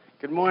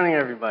Good morning,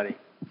 everybody.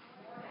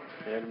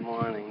 Good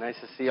morning. Nice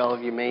to see all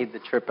of you made the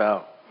trip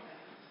out.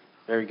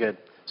 Very good.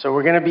 So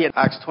we're going to be at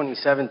Acts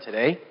 27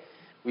 today.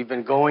 We've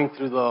been going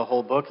through the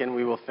whole book, and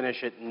we will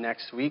finish it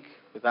next week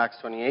with Acts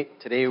 28.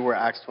 Today we're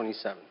Acts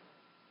 27.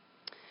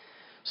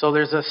 So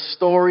there's a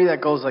story that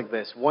goes like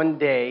this. One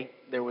day,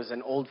 there was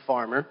an old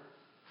farmer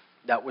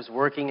that was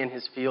working in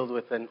his field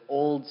with an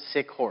old,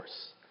 sick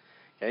horse.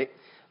 Okay?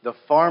 The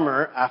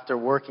farmer, after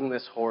working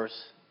this horse,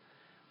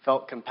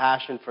 felt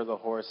compassion for the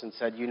horse and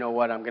said, you know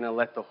what, I'm going to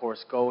let the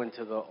horse go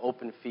into the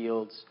open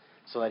fields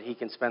so that he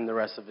can spend the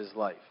rest of his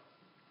life.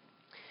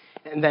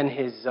 And then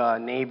his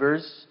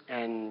neighbors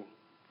and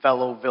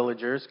fellow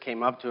villagers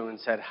came up to him and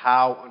said,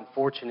 how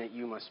unfortunate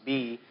you must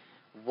be.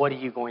 What are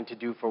you going to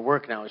do for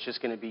work now? It's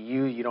just going to be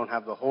you. You don't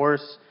have the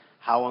horse.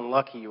 How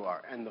unlucky you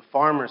are. And the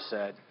farmer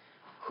said,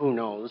 who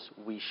knows?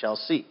 We shall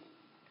see.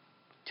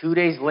 2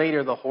 days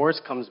later, the horse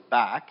comes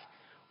back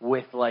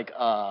with like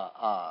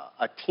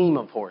a team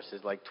of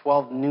horses, like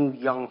 12 new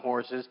young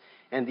horses.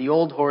 And the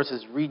old horse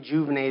is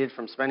rejuvenated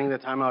from spending the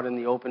time out in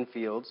the open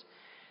fields.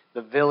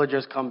 The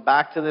villagers come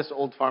back to this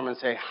old farmer and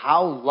say,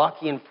 how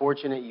lucky and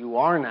fortunate you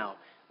are now.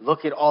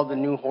 Look at all the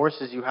new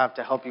horses you have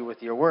to help you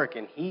with your work.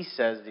 And he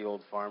says, the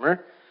old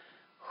farmer,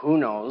 who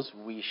knows?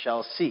 We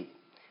shall see.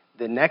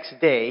 The next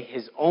day,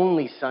 his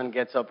only son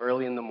gets up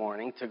early in the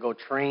morning to go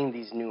train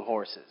these new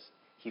horses.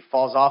 He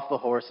falls off the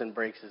horse and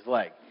breaks his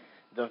leg.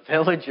 The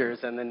villagers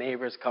and the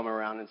neighbors come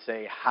around and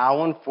say,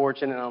 how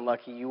unfortunate and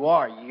unlucky you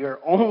are. Your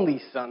only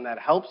son that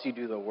helps you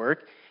do the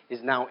work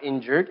is now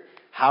injured.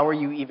 How are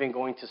you even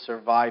going to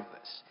survive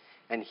this?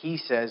 And he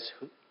says,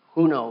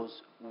 who knows?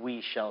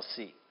 We shall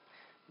see.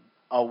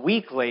 A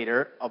week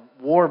later, a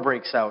war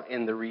breaks out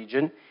in the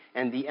region,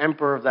 and the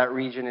emperor of that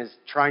region is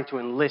trying to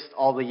enlist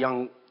all the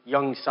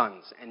young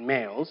sons and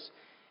males,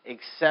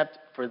 except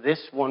for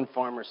this one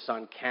farmer's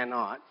son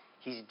cannot.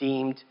 He's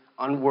deemed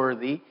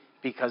unworthy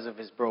because of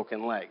his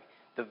broken leg.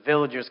 The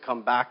villagers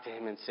come back to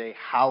him and say,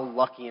 how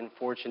lucky and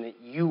fortunate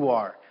you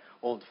are,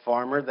 old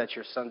farmer, that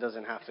your son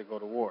doesn't have to go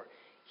to war.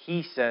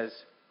 He says,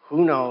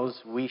 who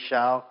knows? We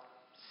shall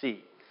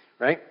see.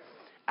 Right?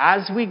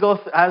 As we've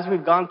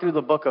gone through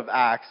the book of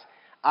Acts,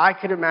 I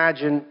could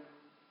imagine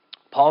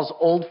Paul's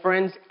old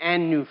friends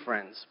and new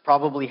friends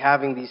probably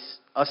having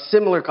a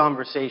similar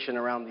conversation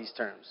around these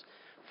terms.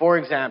 For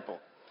example,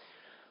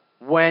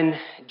 when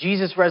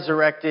Jesus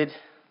resurrected,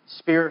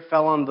 Spirit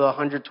fell on the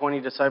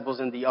 120 disciples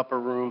in the upper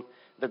room.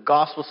 The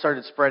gospel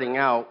started spreading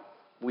out.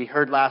 We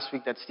heard last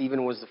week that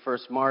Stephen was the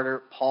first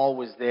martyr. Paul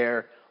was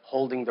there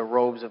holding the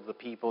robes of the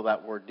people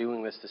that were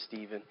doing this to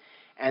Stephen.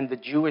 And the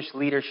Jewish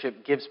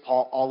leadership gives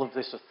Paul all of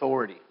this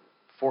authority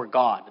for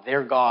God,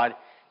 their God,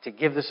 to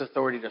give this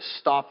authority to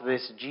stop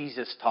this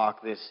Jesus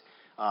talk, this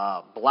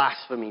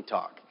blasphemy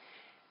talk.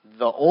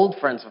 The old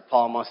friends of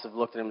Paul must have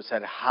looked at him and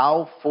said,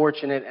 how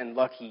fortunate and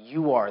lucky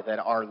you are that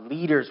our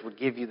leaders would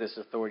give you this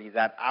authority,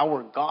 that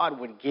our God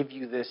would give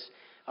you this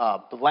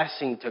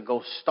blessing to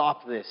go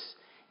stop this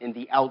in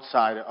the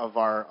outside of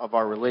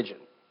our religion.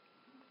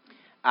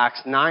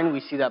 Acts 9, we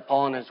see that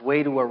Paul, on his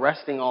way to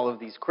arresting all of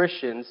these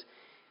Christians,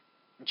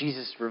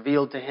 Jesus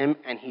revealed to him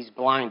and he's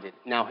blinded.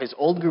 Now, his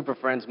old group of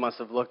friends must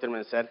have looked at him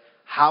and said,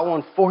 how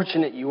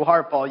unfortunate you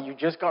are, Paul. You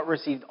just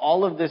received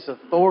all of this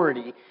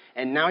authority,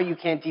 and now you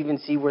can't even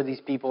see where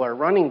these people are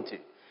running to,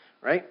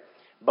 right?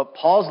 But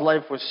Paul's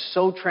life was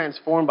so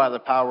transformed by the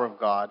power of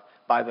God,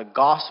 by the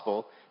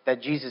gospel,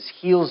 that Jesus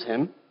heals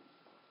him,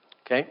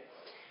 okay?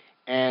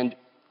 And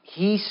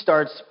he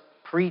starts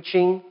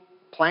preaching,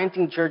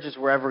 planting churches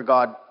wherever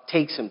God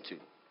takes him to,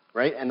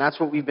 right? And that's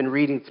what we've been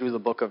reading through the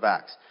book of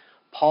Acts.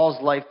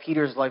 Paul's life,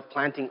 Peter's life,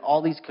 planting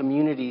all these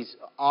communities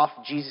off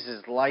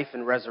Jesus' life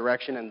and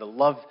resurrection and the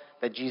love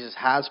that Jesus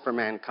has for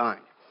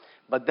mankind.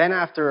 But then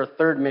after a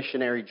third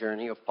missionary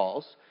journey of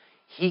Paul's,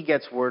 he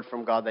gets word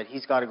from God that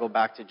he's got to go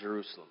back to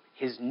Jerusalem.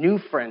 His new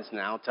friends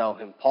now tell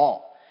him,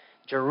 Paul,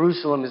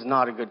 Jerusalem is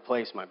not a good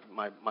place,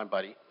 my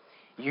buddy.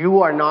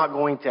 You are not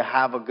going to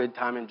have a good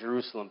time in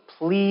Jerusalem.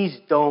 Please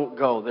don't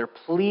go. They're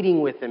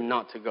pleading with him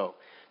not to go.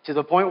 To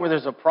the point where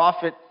there's a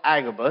prophet,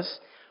 Agabus,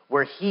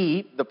 where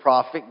he, the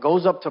prophet,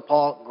 goes up to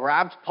Paul,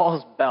 grabs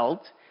Paul's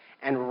belt,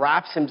 and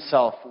wraps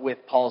himself with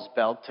Paul's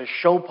belt to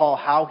show Paul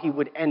how he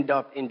would end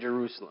up in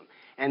Jerusalem.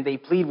 And they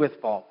plead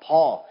with Paul,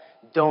 Paul,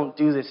 don't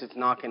do this, it's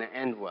not going to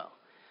end well.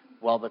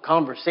 Well, the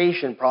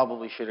conversation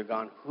probably should have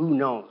gone, who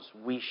knows,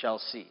 we shall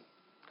see.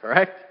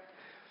 Correct?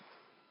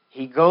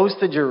 He goes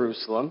to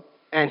Jerusalem,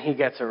 and he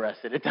gets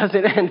arrested. It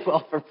doesn't end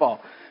well for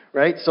Paul,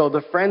 right? So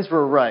the friends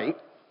were right,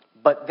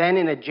 but then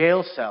in a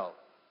jail cell,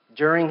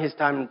 during his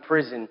time in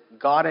prison,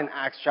 God in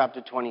Acts chapter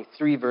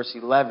 23, verse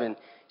 11,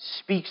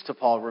 speaks to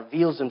Paul,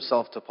 reveals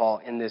himself to Paul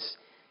in this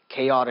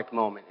chaotic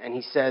moment. And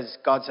he says,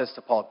 God says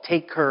to Paul,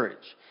 take courage.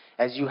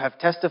 As you have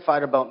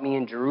testified about me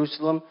in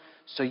Jerusalem,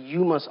 so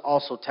you must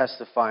also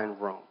testify in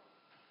Rome.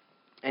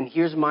 And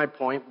here's my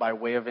point by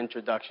way of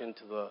introduction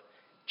to the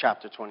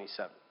chapter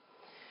 27.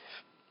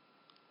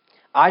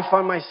 I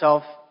find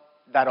myself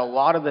that a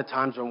lot of the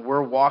times when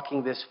we're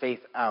walking this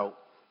faith out,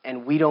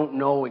 and we don't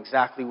know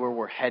exactly where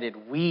we're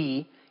headed,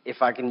 we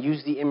if I can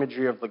use the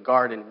imagery of the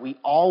garden, we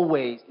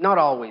always, not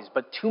always,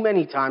 but too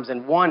many times,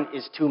 and one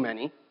is too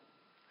many,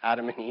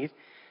 Adam and Eve,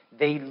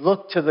 they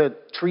look to the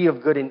tree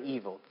of good and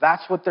evil.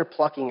 That's what they're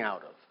plucking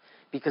out of,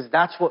 because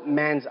that's what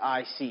man's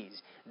eye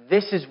sees.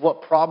 This is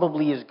what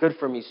probably is good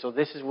for me, so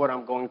this is what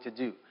I'm going to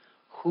do.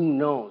 Who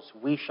knows?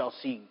 We shall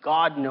see.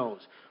 God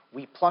knows.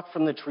 We pluck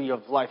from the tree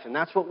of life, and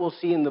that's what we'll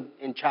see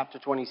in chapter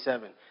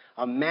 27.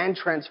 A man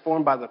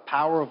transformed by the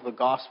power of the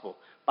gospel,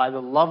 by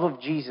the love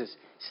of Jesus,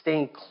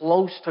 staying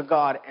close to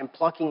God and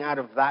plucking out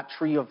of that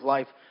tree of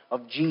life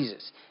of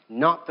Jesus,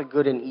 not the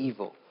good and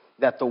evil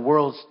that the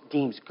world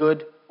deems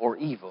good or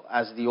evil,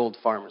 as the old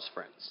farmer's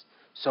friends.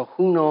 So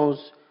who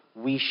knows?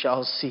 We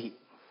shall see.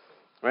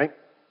 Right?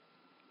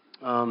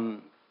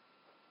 And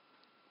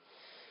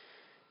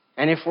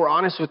if we're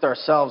honest with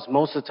ourselves,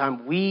 most of the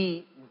time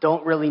we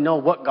don't really know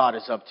what God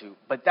is up to.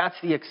 But that's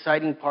the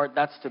exciting part,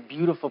 that's the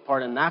beautiful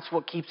part, and that's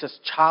what keeps us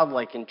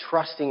childlike in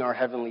trusting our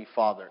Heavenly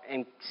Father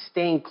and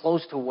staying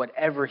close to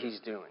whatever He's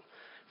doing.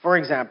 For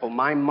example,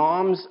 my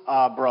mom's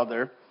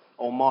brother,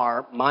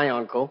 Omar, my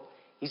uncle,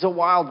 he's a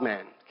wild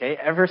man. Okay,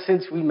 ever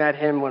since we met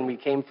him when we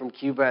came from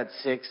Cuba at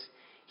 6,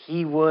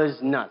 he was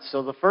nuts.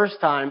 So the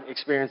first time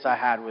experience I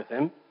had with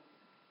him,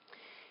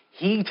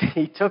 he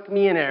took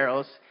me and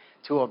Eros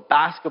to a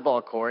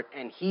basketball court,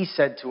 and he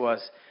said to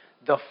us,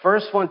 the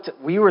first one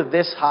we were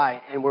this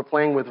high, and we're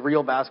playing with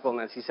real basketball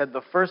nets. He said,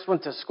 the first one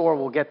to score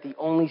will get the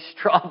only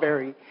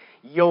strawberry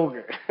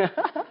yogurt.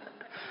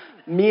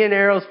 Me and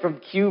Eros from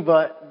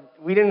Cuba,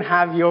 we didn't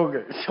have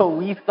yogurt, so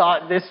we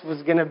thought this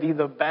was going to be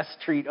the best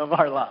treat of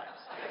our lives.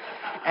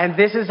 And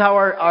this is how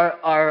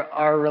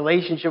our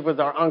relationship with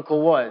our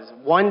uncle was.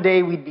 One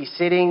day we'd be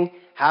sitting,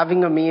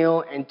 having a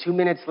meal, and 2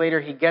 minutes later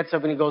he gets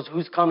up and he goes,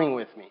 who's coming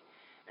with me?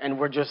 And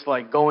we're just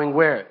like, going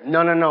where?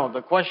 No.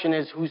 The question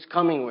is, who's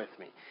coming with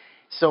me?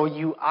 So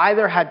you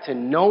either had to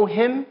know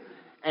him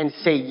and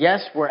say,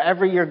 yes,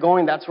 wherever you're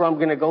going, that's where I'm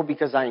going to go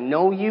because I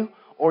know you,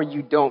 or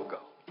you don't go.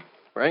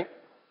 Right?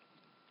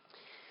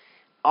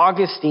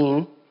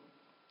 Augustine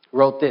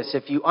wrote this,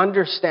 if you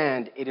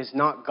understand, it is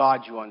not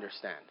God you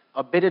understand.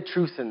 A bit of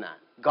truth in that.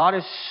 God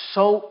is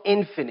so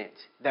infinite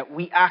that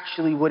we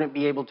actually wouldn't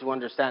be able to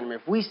understand him.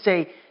 If we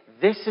say,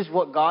 this is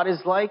what God is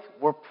like,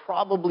 we're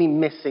probably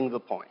missing the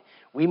point.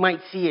 We might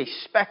see a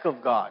speck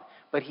of God,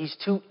 but he's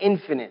too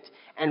infinite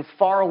and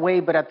far away,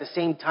 but at the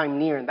same time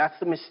near. And that's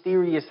the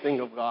mysterious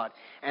thing of God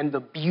and the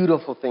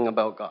beautiful thing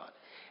about God.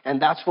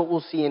 And that's what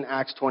we'll see in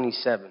Acts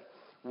 27.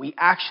 We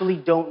actually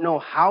don't know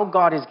how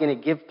God is going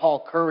to give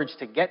Paul courage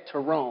to get to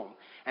Rome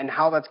and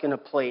how that's going to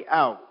play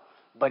out.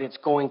 But it's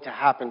going to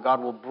happen.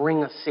 God will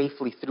bring us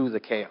safely through the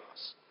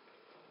chaos.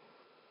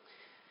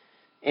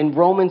 In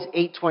Romans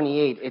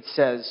 8:28, it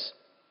says,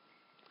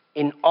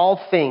 in all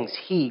things,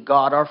 he,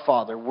 God our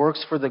Father,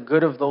 works for the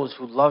good of those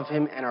who love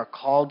him and are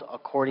called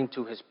according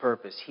to his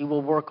purpose. He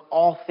will work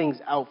all things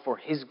out for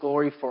his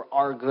glory, for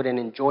our good and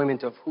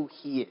enjoyment of who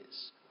he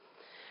is.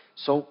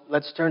 So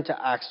let's turn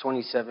to Acts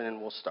 27 and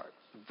we'll start.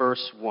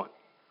 Verse 1.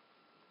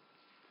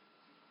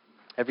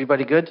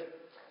 Everybody good?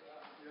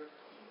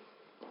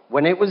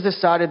 When it was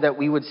decided that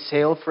we would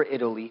sail for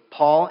Italy,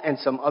 Paul and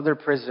some other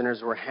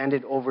prisoners were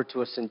handed over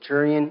to a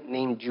centurion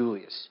named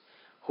Julius,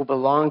 who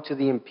belonged to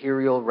the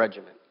imperial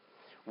regiment.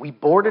 We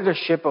boarded a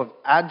ship of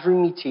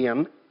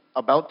Adramyttium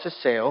about to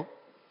sail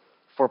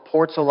for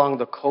ports along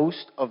the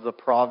coast of the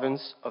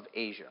province of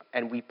Asia,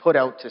 and we put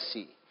out to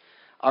sea.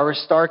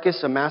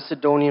 Aristarchus, a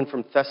Macedonian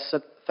from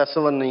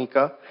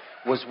Thessalonica,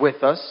 was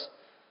with us.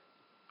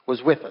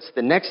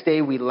 The next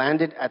day we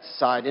landed at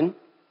Sidon,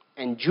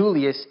 and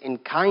Julius, in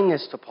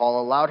kindness to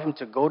Paul, allowed him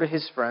to go to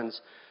his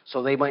friends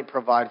so they might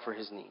provide for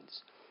his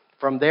needs.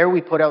 From there we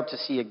put out to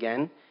sea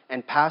again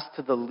and passed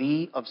to the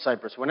lee of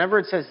Cyprus. Whenever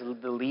it says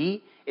the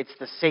lee, it's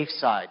the safe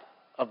side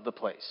of the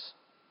place.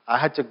 I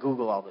had to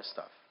Google all this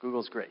stuff.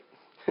 Google's great.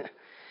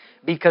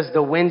 Because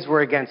the winds were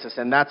against us,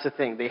 and that's the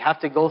thing. They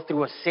have to go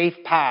through a safe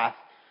path.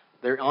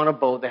 They're on a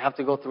boat. They have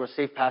to go through a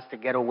safe path to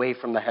get away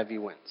from the heavy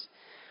winds.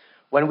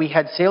 When we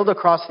had sailed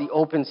across the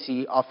open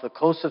sea off the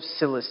coast of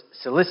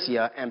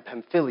Cilicia and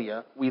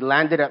Pamphylia, we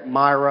landed at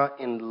Myra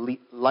in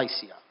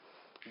Lycia.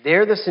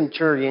 There the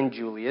centurion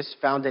Julius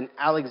found an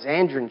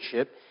Alexandrian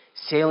ship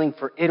sailing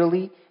for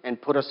Italy and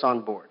put us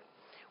on board.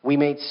 We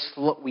made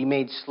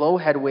slow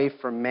headway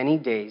for many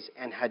days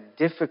and had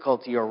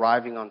difficulty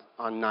arriving on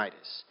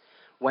Cnidus.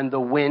 When the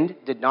wind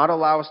did not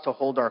allow us to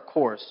hold our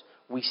course,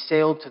 we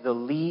sailed to the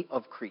lee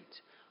of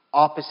Crete,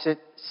 opposite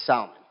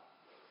Salmon.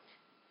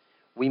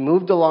 We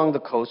moved along the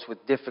coast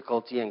with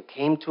difficulty and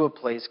came to a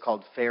place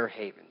called Fair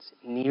Havens,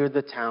 near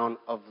the town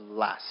of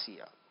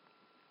Lasea.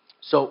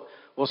 So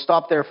we'll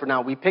stop there for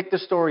now. We picked the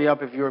story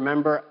up, if you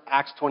remember,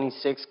 Acts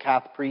 26,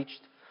 Kath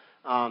preached,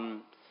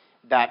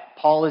 that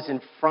Paul is in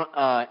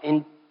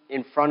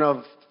front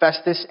of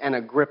Festus and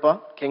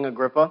Agrippa, King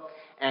Agrippa,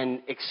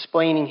 and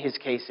explaining his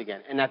case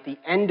again. And at the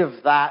end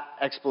of that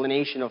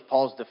explanation of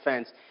Paul's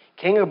defense,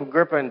 King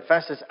Agrippa and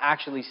Festus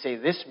actually say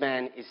this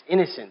man is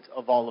innocent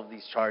of all of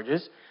these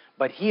charges,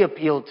 but he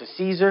appealed to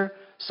Caesar,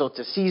 so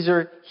to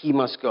Caesar he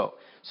must go.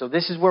 So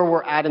this is where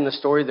we're at in the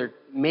story. They're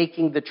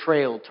making the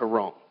trail to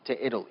Rome,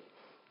 to Italy.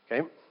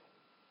 Okay?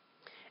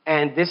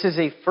 And this is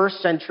a first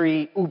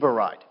century Uber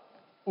ride.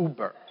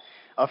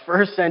 A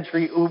first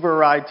century Uber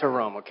ride to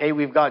Rome. Okay?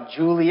 We've got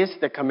Julius,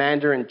 the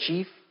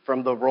commander-in-chief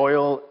from the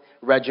royal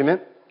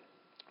regiment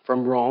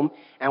from Rome.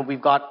 And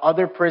we've got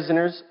other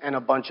prisoners and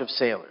a bunch of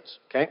sailors.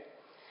 Okay?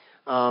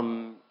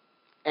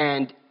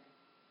 And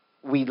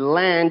we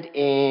land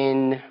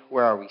in,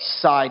 where are we?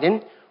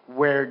 Sidon,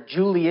 where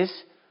Julius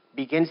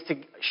begins to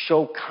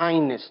show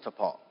kindness to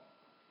Paul.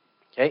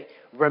 Okay?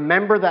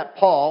 Remember that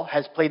Paul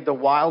has played the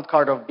wild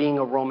card of being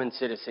a Roman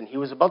citizen. He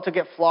was about to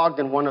get flogged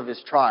in one of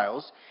his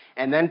trials,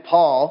 and then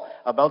Paul,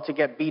 about to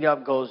get beat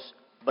up, goes,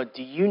 but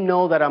do you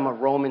know that I'm a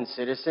Roman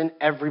citizen?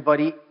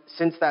 Everybody,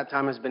 since that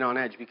time, has been on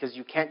edge, because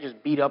you can't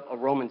just beat up a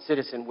Roman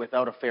citizen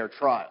without a fair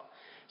trial.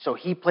 So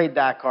he played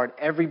that card.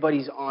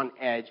 Everybody's on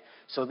edge.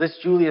 So this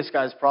Julius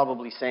guy is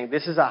probably saying,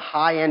 this is a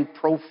high-end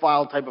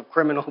profile type of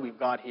criminal we've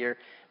got here.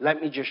 Let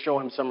me just show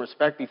him some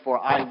respect before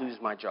I lose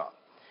my job,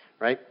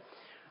 right?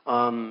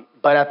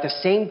 But at the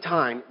same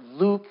time,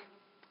 Luke,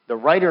 the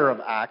writer of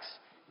Acts,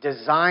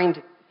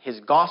 designed his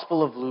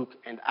Gospel of Luke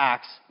and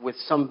Acts with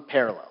some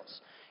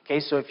parallels. Okay,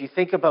 so if you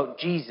think about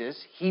Jesus,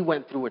 he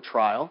went through a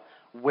trial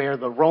where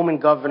the Roman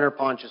governor,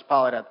 Pontius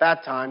Pilate, at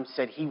that time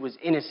said he was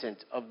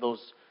innocent of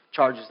those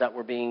charges that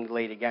were being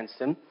laid against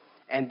him.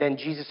 And then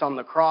Jesus on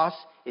the cross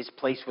is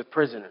placed with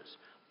prisoners.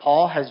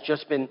 Paul has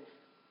just been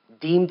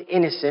deemed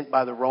innocent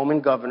by the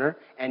Roman governor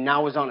and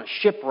now is on a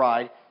ship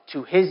ride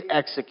to his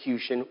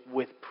execution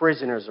with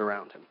prisoners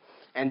around him.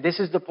 And this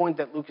is the point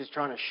that Luke is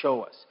trying to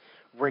show us.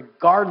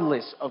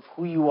 Regardless of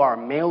who you are,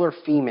 male or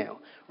female,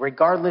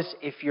 regardless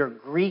if you're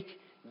Greek,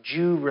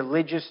 Jew,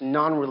 religious,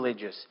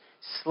 non-religious,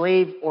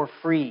 slave or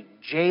free,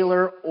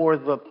 jailer or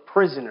the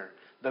prisoner,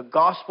 the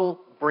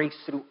gospel breaks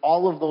through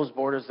all of those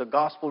borders. The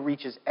gospel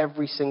reaches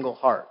every single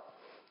heart.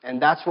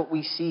 And that's what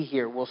we see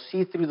here. We'll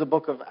see through the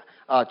book of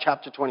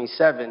chapter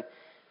 27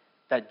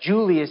 that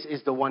Julius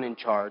is the one in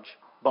charge,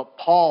 but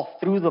Paul,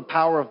 through the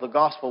power of the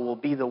gospel, will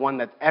be the one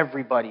that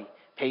everybody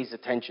pays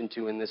attention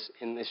to in this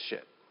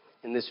ship,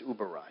 in this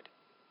Uber ride.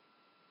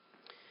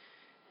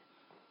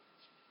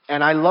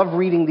 And I love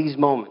reading these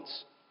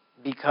moments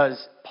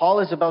because Paul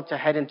is about to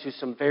head into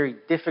some very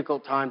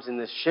difficult times in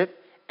this ship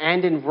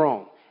and in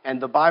Rome.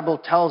 And the Bible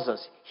tells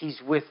us he's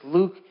with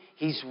Luke,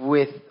 he's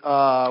with,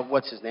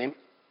 what's his name?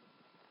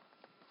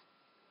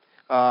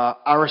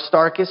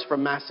 Aristarchus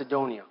from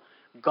Macedonia.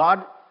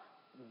 God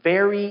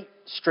very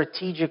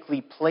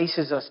strategically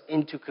places us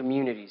into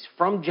communities.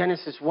 From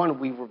Genesis 1,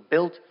 we were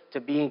built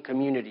to be in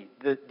community.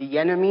 The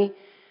enemy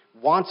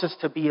wants us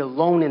to be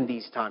alone in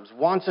these times,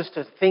 wants us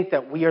to think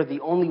that we are the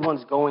only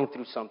ones going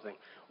through something,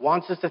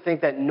 wants us to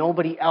think that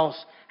nobody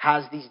else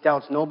has these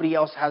doubts, nobody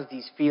else has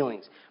these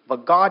feelings.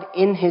 But God,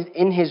 in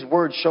His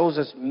Word, shows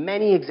us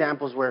many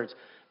examples where it's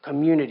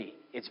community.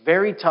 It's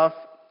very tough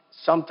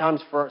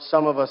sometimes for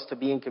some of us to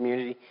be in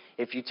community.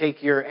 If you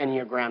take your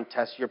Enneagram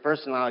test, your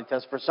personality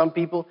test, for some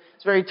people,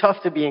 it's very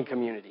tough to be in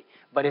community.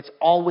 But it's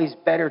always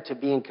better to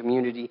be in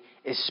community,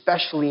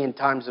 especially in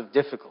times of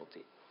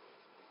difficulty.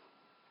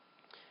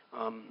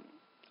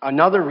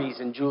 Another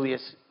reason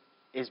Julius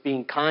is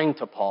being kind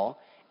to Paul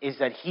is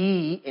that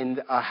he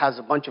has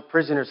a bunch of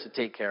prisoners to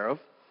take care of.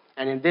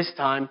 And in this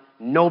time,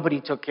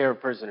 nobody took care of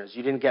prisoners.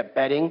 You didn't get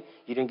bedding,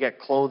 you didn't get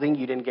clothing,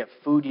 you didn't get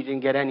food, you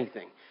didn't get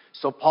anything.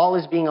 So Paul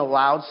is being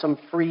allowed some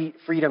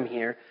freedom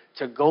here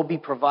to go be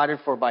provided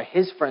for by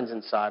his friends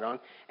in Sidon.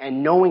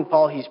 And knowing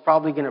Paul, he's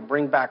probably going to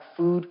bring back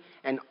food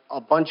and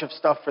a bunch of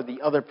stuff for the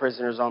other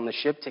prisoners on the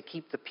ship to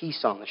keep the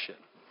peace on the ship.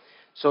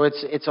 So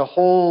it's a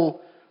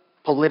whole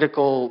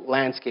political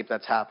landscape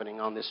that's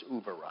happening on this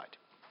Uber ride.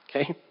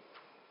 Okay?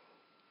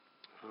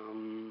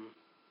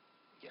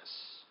 Yes.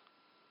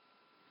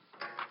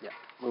 Yeah,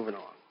 moving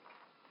along.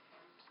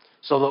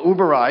 So the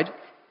Uber ride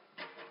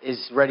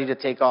is ready to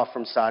take off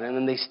from Sidon,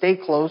 and they stay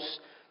close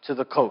to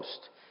the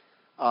coast.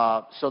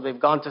 So they've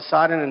gone to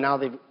Sidon, and now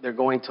they're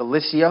going to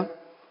Lycia,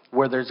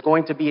 where there's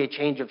going to be a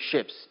change of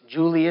ships.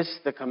 Julius,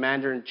 the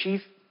commander-in-chief,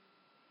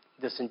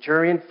 the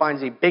centurion,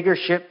 finds a bigger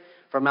ship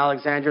from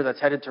Alexandria that's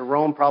headed to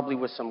Rome, probably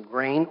with some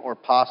grain or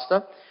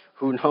pasta.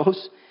 Who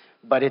knows?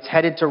 But it's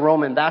headed to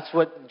Rome, and that's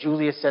what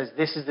Julius says,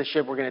 this is the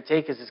ship we're going to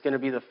take, because it's going to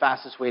be the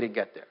fastest way to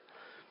get there.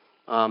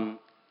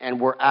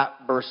 And we're at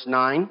verse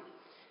 9.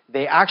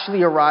 They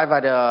actually arrive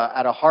at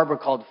a harbor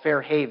called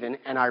Fair Haven,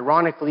 and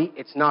ironically,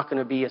 it's not going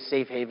to be a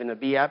safe haven to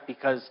be at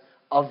because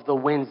of the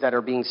winds that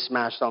are being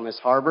smashed on this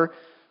harbor.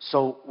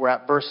 So we're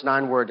at verse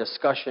 9 where a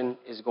discussion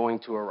is going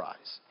to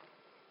arise.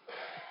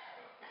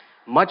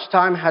 Much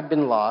time had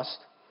been lost,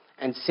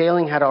 and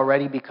sailing had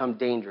already become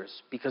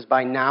dangerous, because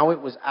by now it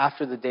was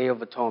after the Day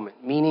of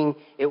Atonement, meaning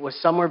it was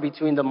somewhere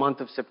between the month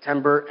of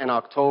September and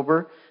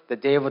October. The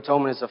Day of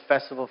Atonement is a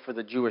festival for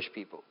the Jewish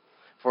people.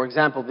 For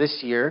example, this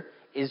year,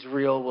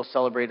 Israel will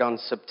celebrate on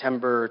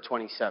September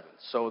 27th.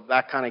 So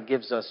that kind of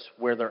gives us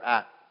where they're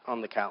at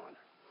on the calendar.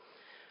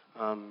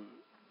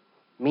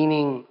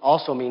 Meaning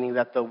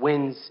that the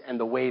winds and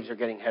the waves are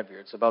getting heavier.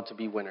 It's about to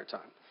be wintertime.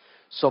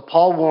 So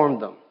Paul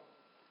warned them.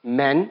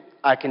 Men,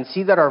 I can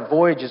see that our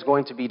voyage is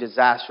going to be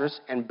disastrous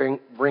and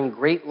bring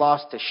great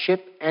loss to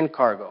ship and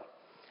cargo,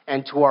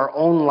 and to our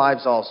own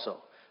lives also.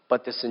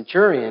 But the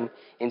centurion,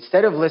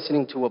 instead of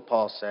listening to what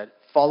Paul said,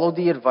 followed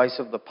the advice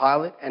of the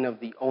pilot and of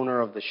the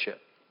owner of the ship.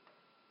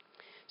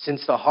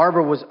 Since the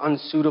harbor was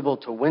unsuitable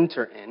to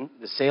winter in,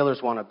 the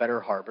sailors want a better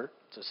harbor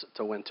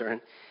to winter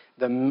in,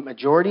 the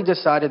majority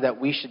decided that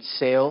we should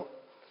sail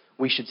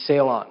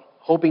on,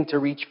 hoping to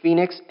reach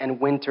Phoenix and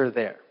winter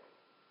there.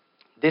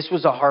 This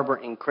was a harbor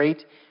in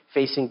Crete,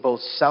 facing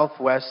both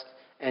southwest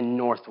and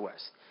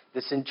northwest.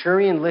 The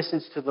centurion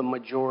listens to the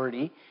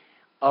majority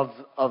of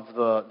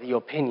the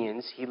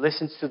opinions. He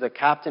listens to the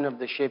captain of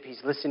the ship.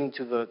 He's listening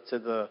to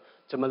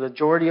the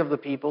majority of the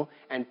people.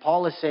 And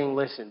Paul is saying,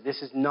 listen,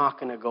 this is not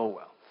going to go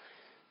well.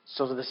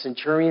 So the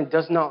centurion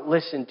does not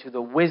listen to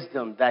the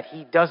wisdom that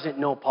he doesn't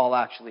know Paul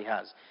actually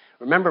has.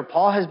 Remember,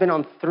 Paul has been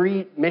on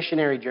 3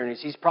 missionary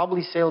journeys. He's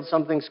probably sailed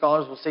something,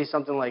 scholars will say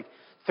something like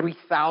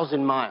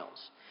 3,000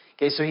 miles.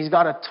 Okay, so he's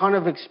got a ton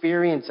of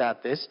experience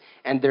at this,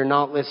 and they're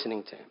not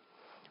listening to him.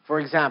 For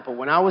example,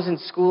 when I was in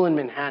school in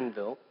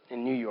Manhattanville,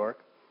 in New York,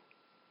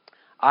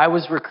 I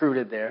was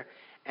recruited there,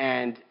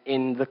 and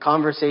in the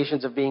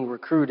conversations of being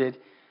recruited,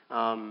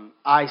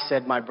 I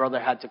said my brother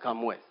had to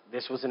come with.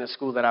 This was in a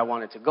school that I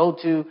wanted to go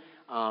to,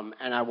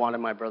 and I wanted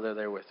my brother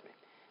there with me.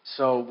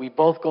 So we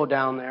both go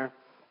down there,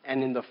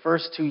 and in the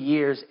first 2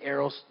 years,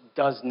 Eros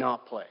does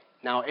not play.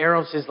 Now,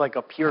 Eros is like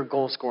a pure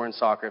goal scorer in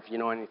soccer, if you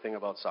know anything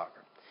about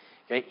soccer.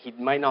 Okay? He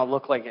might not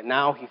look like it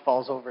now. He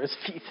falls over his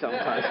feet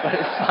sometimes, but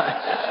it's fine.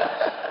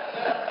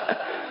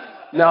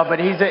 No, but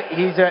he's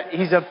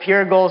a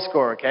pure goal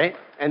scorer, okay?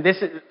 And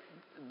this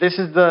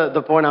is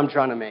the point I'm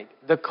trying to make.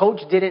 The coach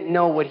didn't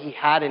know what he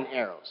had in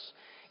Eros.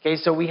 Okay,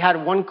 so we had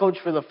one coach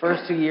for the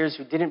first 2 years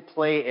who didn't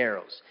play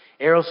Eros.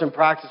 Eros in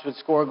practice would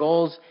score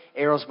goals.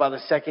 Eros by the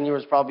second year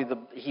was probably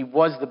he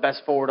was the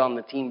best forward on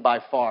the team by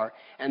far.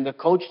 And the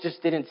coach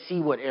just didn't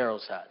see what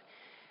Eros had.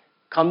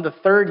 Come the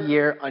third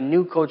year, a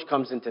new coach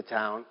comes into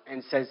town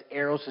and says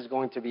Eros is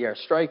going to be our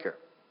striker,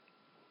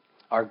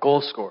 our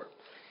goal scorer.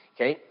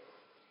 Okay?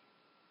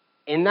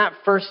 In that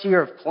first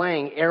year of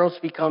playing, Eros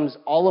becomes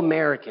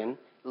All-American,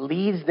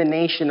 leads the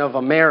nation of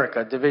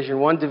America,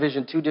 Division I,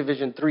 Division II,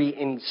 Division III,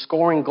 in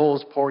scoring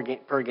goals per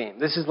game.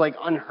 This is like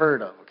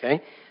unheard of,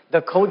 okay?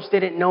 The coach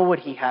didn't know what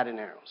he had in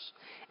Eros.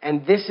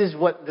 And this is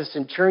what the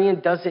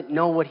centurion doesn't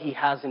know what he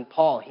has in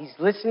Paul. He's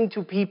listening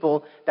to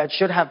people that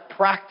should have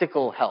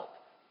practical help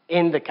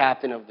in the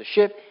captain of the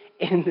ship,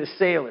 in the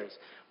sailors.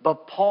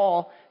 But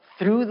Paul,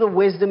 through the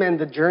wisdom and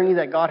the journey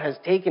that God has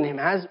taken him,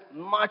 has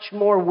much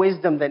more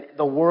wisdom than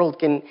the world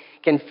can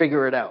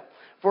figure it out.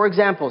 For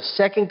example,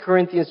 2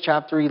 Corinthians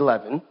chapter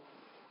 11,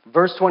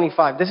 verse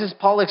 25. This is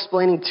Paul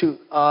explaining to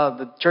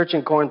the church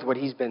in Corinth what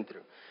he's been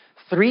through.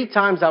 3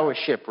 times I was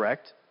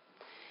shipwrecked.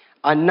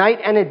 A night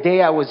and a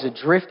day I was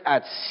adrift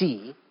at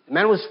sea. The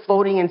man was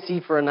floating in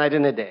sea for a night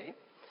and a day.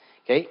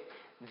 Okay?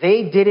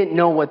 They didn't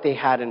know what they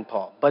had in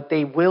Paul, but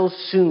they will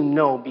soon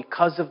know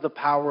because of the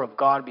power of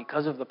God,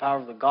 because of the power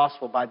of the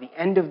gospel. By the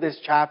end of this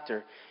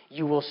chapter,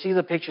 you will see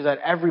the picture that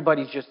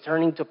everybody's just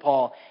turning to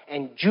Paul,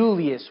 and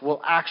Julius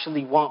will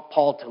actually want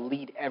Paul to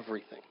lead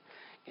everything.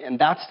 And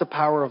that's the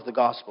power of the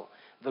gospel.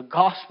 The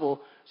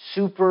gospel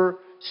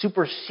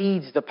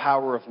supersedes the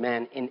power of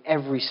man in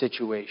every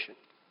situation.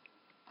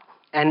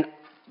 And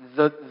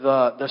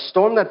the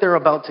storm that they're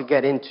about to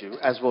get into,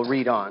 as we'll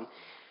read on,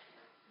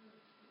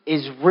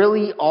 is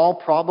really all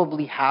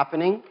probably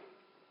happening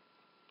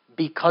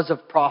because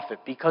of profit,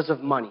 because of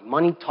money.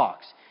 Money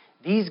talks.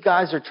 These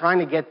guys are trying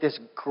to get this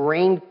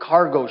grain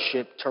cargo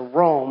ship to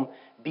Rome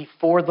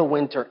before the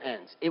winter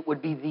ends. It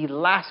would be the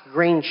last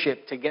grain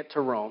ship to get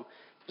to Rome.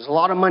 There's a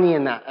lot of money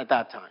in that at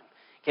that time.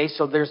 Okay,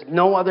 so there's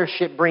no other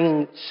ship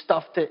bringing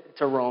stuff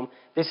to Rome.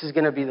 This is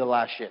going to be the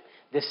last ship.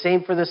 The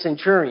same for the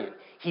centurion.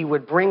 He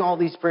would bring all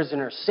these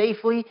prisoners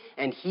safely,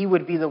 and he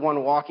would be the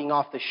one walking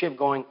off the ship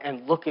going,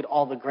 and look at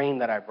all the grain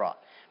that I brought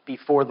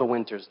before the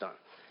winter's done.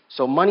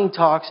 So money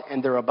talks,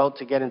 and they're about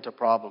to get into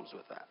problems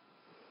with that.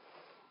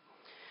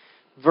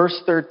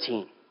 Verse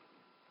 13.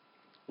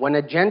 When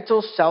a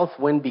gentle south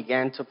wind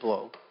began to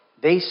blow,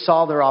 they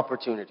saw their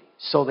opportunity.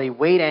 So they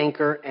weighed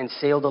anchor and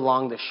sailed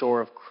along the shore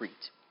of Crete.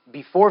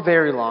 Before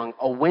very long,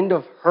 a wind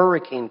of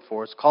hurricane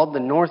force called the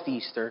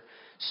northeaster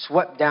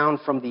swept down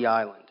from the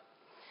island.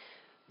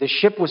 The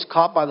ship was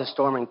caught by the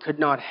storm and could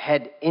not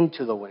head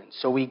into the wind,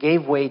 so we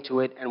gave way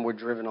to it and were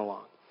driven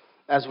along.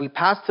 As we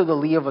passed to the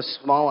lee of a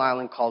small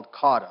island called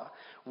Cauda,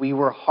 we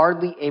were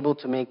hardly able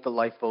to make the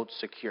lifeboat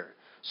secure,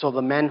 so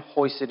the men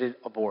hoisted it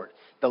aboard.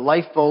 The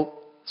lifeboat,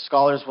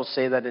 scholars will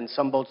say that in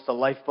some boats, the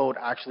lifeboat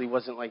actually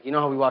wasn't like, you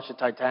know how we watch the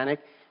Titanic,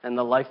 and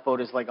the lifeboat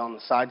is like on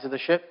the sides of the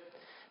ship?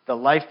 The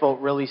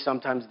lifeboat really,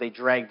 sometimes they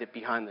dragged it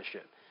behind the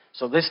ship.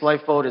 So this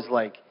lifeboat is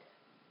like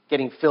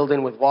getting filled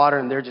in with water,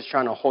 and they're just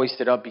trying to hoist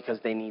it up because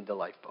they need the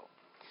lifeboat.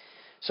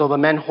 So the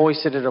men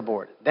hoisted it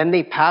aboard. Then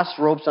they passed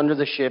ropes under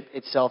the ship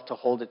itself to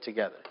hold it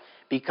together.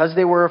 Because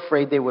they were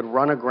afraid they would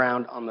run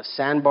aground on the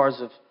sandbars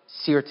of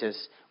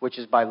Syrtis, which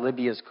is by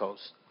Libya's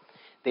coast.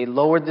 They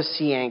lowered the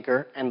sea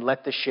anchor and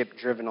let the ship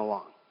driven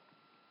along.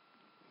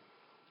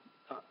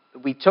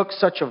 We took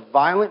such a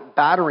violent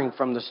battering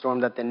from the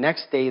storm that the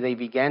next day they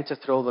began to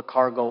throw the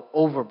cargo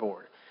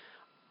overboard.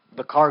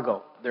 The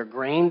cargo, their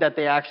grain that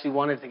they actually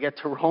wanted to get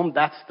to Rome,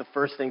 that's the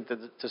first thing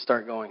to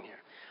start going here.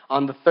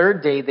 On the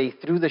third day, they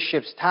threw the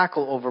ship's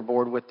tackle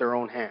overboard with their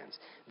own hands.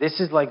 This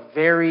is like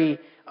very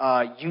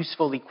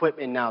useful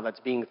equipment now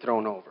that's being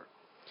thrown over.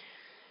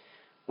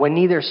 When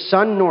neither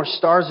sun nor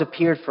stars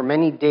appeared for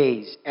many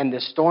days and the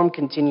storm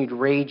continued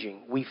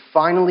raging, we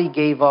finally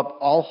gave up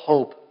all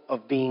hope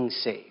of being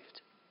saved.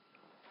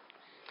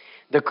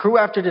 The crew,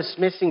 after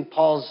dismissing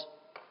Paul's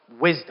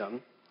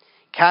wisdom,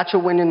 catch a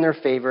wind in their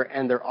favor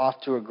and they're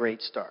off to a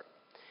great start.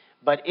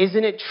 But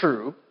isn't it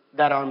true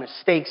that our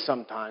mistakes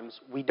sometimes,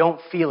 we don't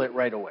feel it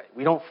right away?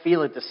 We don't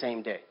feel it the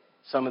same day,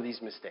 some of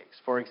these mistakes.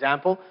 For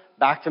example,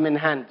 back to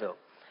Manhattanville.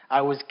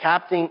 I was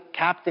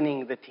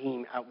captaining the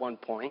team at one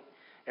point.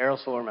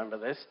 Eros will remember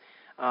this.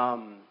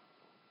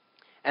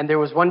 And there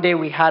was one day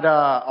we had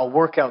a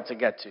workout to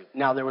get to.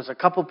 Now, there was a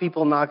couple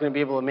people not going to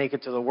be able to make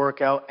it to the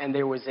workout, and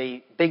there was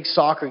a big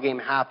soccer game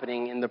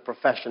happening in the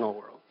professional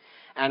world.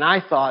 And I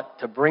thought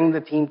to bring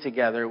the team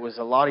together, it was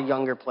a lot of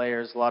younger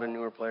players, a lot of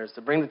newer players,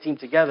 to bring the team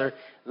together,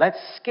 let's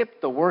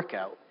skip the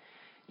workout,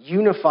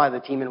 unify the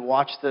team, and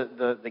watch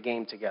the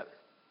game together.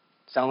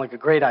 Sound like a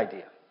great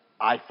idea,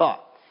 I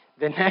thought.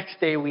 The next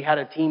day we had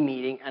a team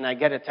meeting, and I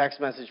get a text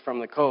message from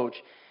the coach,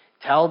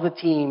 tell the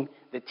team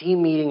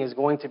meeting is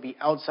going to be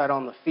outside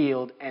on the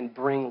field and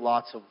bring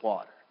lots of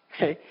water.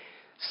 Okay?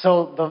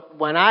 So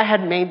when I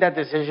had made that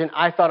decision,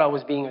 I thought I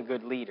was being a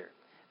good leader.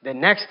 The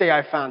next day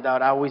I found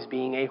out I was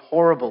being a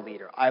horrible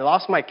leader. I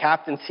lost my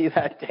captaincy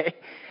that day,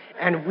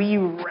 and we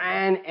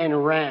ran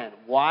and ran.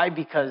 Why?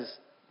 Because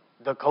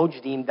the coach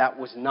deemed that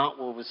was not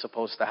what was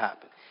supposed to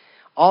happen.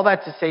 All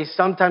that to say,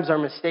 sometimes our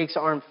mistakes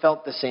aren't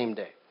felt the same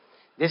day.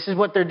 This is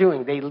what they're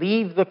doing. They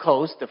leave the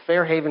coast, the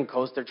Fairhaven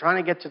coast. They're trying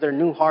to get to their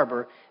new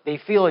harbor. They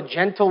feel a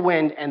gentle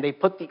wind, and they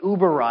put the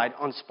Uber ride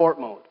on sport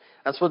mode.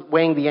 That's what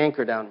weighing the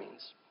anchor down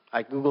means.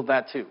 I Googled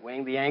that too.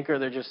 Weighing the anchor,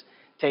 they're just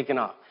taking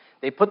off.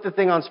 They put the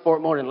thing on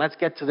sport mode, and let's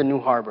get to the new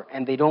harbor.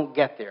 And they don't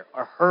get there.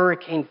 A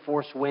hurricane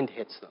force wind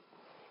hits them.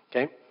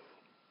 Okay?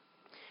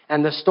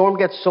 And the storm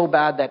gets so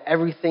bad that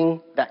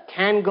everything that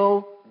can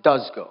go,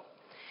 does go.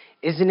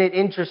 Isn't it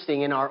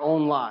interesting in our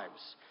own lives?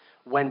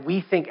 When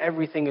we think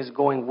everything is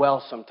going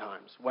well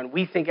sometimes, when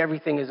we think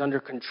everything is under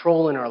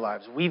control in our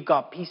lives, we've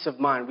got peace of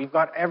mind, we've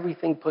got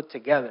everything put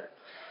together.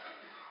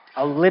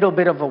 A little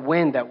bit of a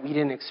wind that we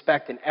didn't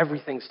expect and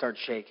everything starts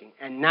shaking.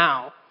 And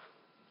now,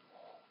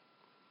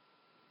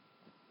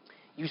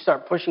 you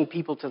start pushing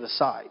people to the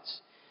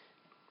sides.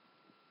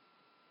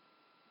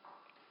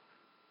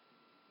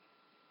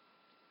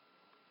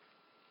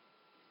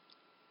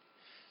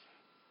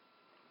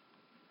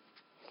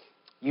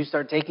 You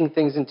start taking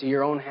things into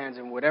your own hands,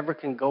 and whatever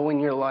can go in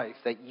your life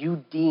that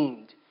you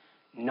deemed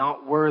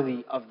not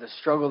worthy of the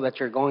struggle that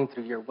you're going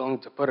through, you're willing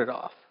to put it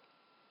off.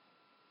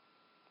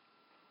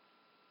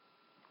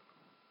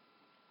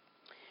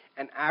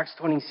 In Acts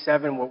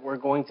 27, what we're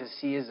going to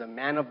see is a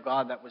man of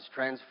God that was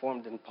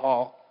transformed in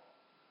Paul.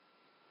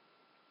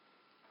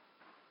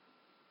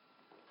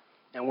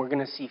 And we're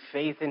going to see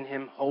faith in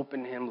him, hope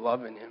in him,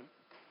 love in him.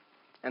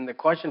 And the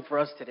question for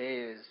us today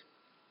is,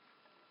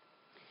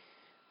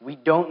 we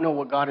don't know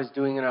what God is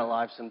doing in our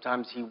lives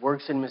sometimes. He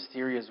works in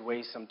mysterious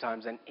ways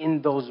sometimes. And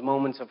in those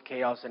moments of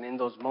chaos and in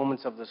those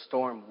moments of the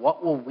storm,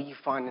 what will we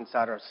find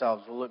inside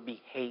ourselves? Will it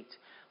be hate?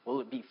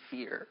 Will it be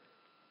fear?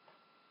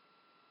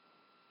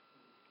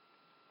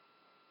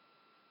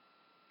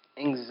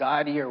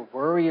 Anxiety or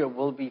worry? Or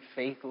will it be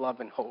faith,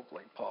 love, and hope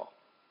like Paul?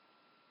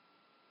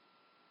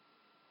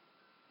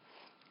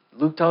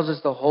 Luke tells us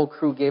the whole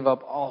crew gave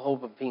up all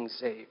hope of being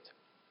saved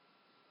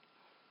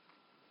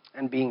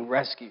and being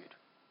rescued.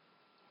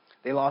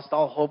 They lost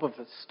all hope of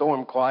the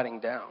storm quieting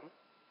down.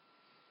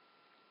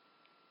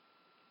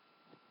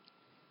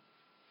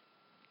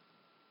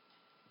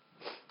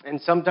 And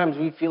sometimes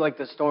we feel like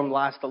the storm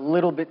lasts a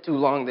little bit too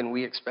long than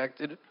we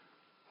expected.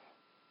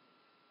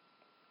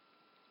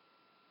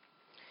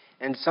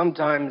 And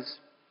sometimes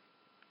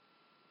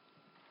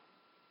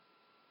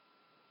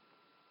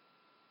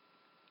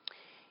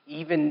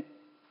even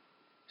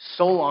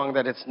so long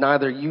that it's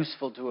neither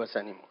useful to us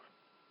anymore.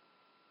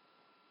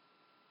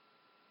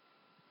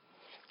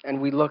 And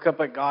we look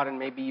up at God and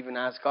maybe even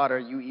ask God, are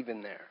you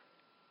even there?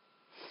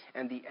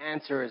 And the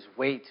answer is,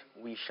 wait,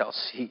 we shall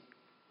see.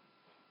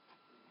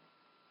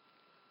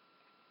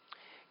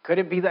 Could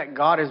it be that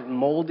God is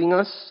molding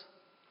us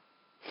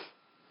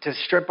to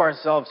strip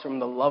ourselves from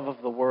the love of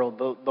the world?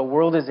 The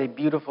world is a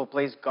beautiful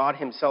place. God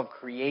himself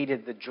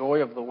created the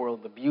joy of the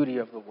world, the beauty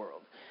of the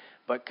world.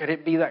 But could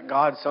it be that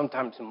God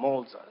sometimes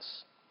molds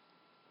us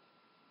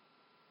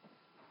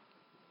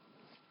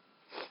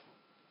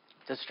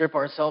to strip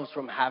ourselves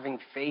from having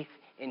faith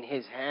in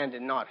his hand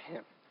and not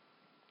him?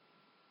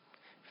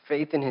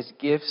 Faith in his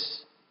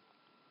gifts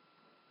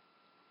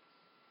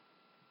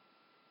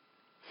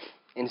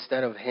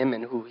instead of him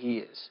and who he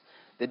is.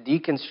 The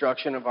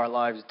deconstruction of our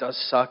lives does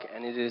suck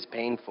and it is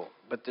painful,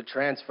 but the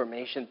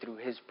transformation through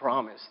his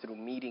promise, through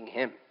meeting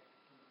him,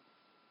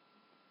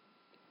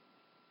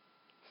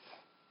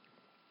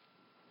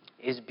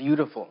 is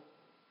beautiful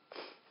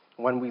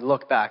when we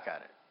look back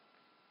at it.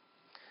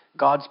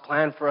 God's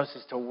plan for us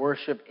is to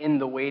worship in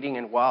the waiting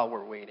and while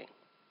we're waiting.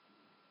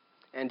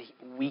 And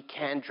we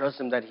can trust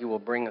him that he will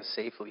bring us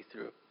safely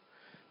through.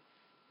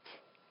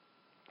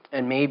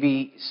 And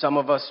maybe some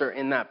of us are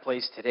in that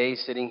place today,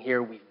 sitting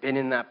here. We've been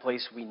in that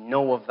place. We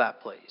know of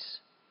that place.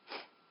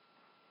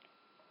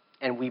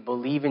 And we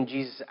believe in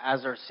Jesus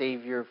as our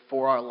Savior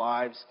for our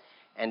lives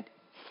and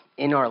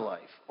in our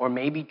life. Or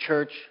maybe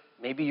church,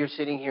 maybe you're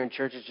sitting here and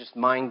church is just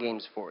mind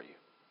games for you.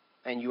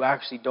 And you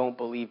actually don't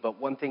believe. But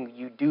one thing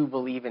you do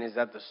believe in is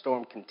that the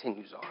storm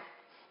continues on.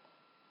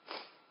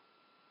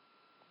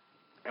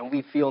 And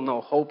we feel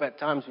no hope at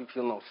times. We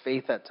feel no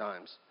faith at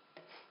times.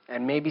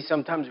 And maybe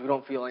sometimes we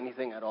don't feel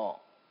anything at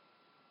all.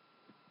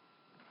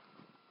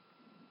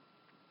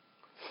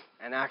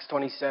 And Acts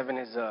 27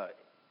 is a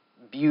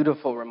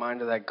beautiful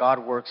reminder that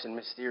God works in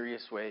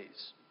mysterious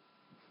ways.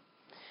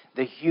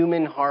 The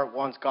human heart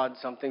wants God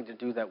something to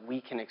do that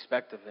we can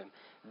expect of him.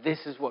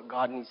 This is what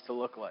God needs to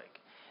look like.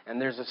 And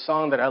there's a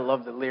song that I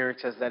love, the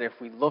lyrics says that if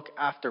we look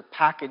after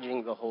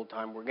packaging the whole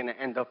time, we're going to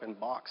end up in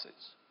boxes.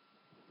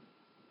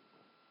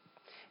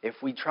 If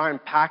we try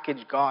and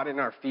package God in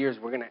our fears,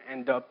 we're going to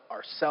end up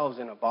ourselves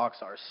in a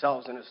box,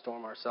 ourselves in a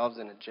storm, ourselves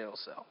in a jail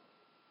cell.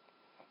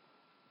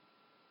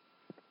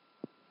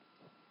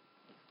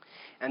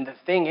 And the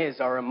thing is,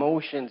 our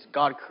emotions,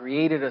 God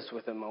created us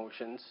with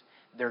emotions.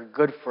 They're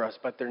good for us,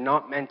 but they're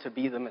not meant to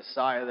be the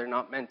Messiah. They're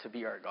not meant to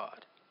be our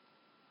God.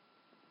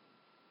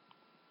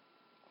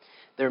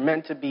 They're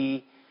meant to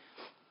be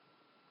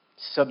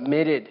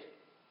submitted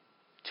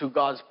to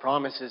God's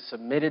promises,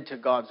 submitted to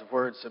God's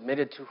word,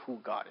 submitted to who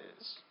God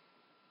is.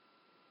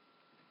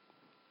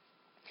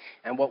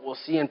 And what we'll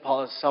see in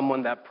Paul is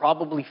someone that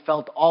probably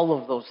felt all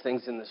of those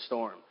things in the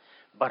storm,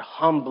 but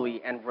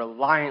humbly and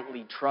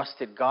reliantly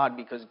trusted God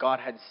because God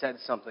had said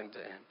something to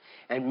him.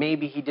 And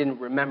maybe he didn't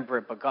remember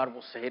it, but God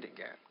will say it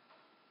again.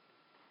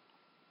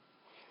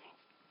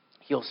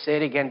 He'll say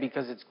it again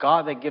because it's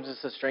God that gives us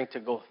the strength to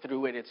go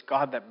through it. It's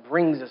God that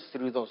brings us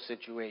through those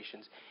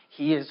situations.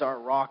 He is our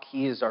rock.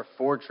 He is our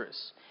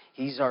fortress.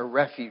 He's our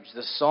refuge.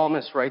 The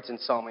psalmist writes in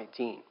Psalm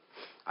 18,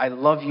 I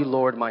love you,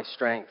 Lord, my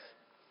strength.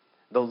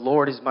 The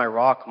Lord is my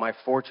rock, my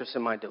fortress,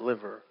 and my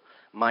deliverer.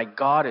 My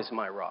God is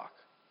my rock,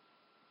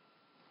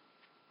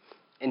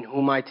 in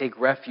whom I take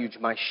refuge,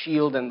 my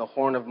shield and the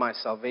horn of my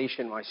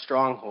salvation, my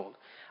stronghold.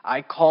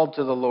 I called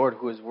to the Lord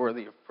who is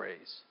worthy of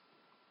praise.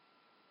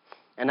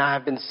 And I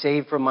have been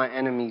saved from my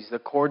enemies. The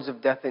cords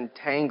of death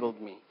entangled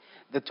me.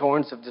 The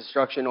torrents of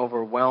destruction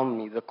overwhelmed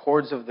me. The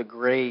cords of the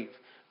grave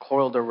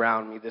coiled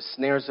around me. The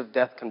snares of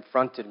death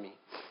confronted me.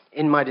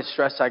 In my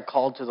distress I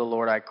called to the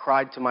Lord. I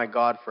cried to my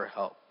God for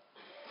help.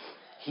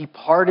 He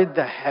parted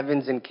the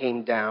heavens and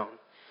came down.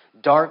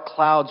 Dark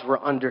clouds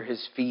were under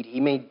his feet.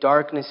 He made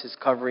darkness his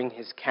covering,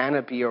 his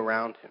canopy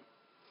around him.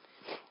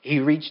 He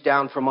reached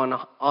down from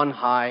on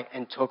high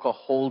and took a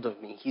hold of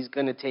me. He's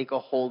going to take a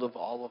hold of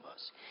all of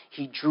us.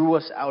 He drew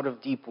us out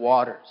of deep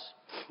waters.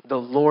 The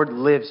Lord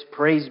lives.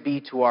 Praise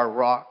be to our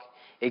rock.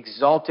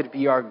 Exalted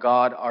be our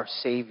God, our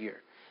Savior.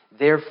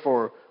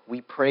 Therefore,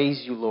 we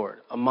praise you, Lord.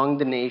 Among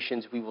the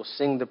nations, we will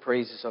sing the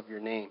praises of your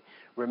name.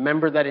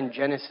 Remember that in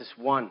Genesis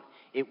 1,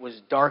 it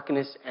was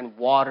darkness and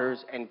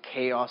waters and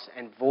chaos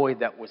and void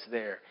that was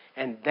there.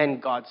 And then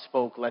God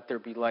spoke, let there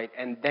be light.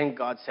 And then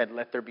God said,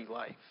 let there be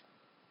life.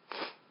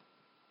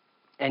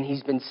 And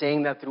he's been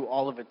saying that through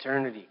all of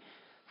eternity,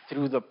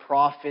 through the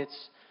prophets,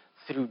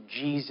 through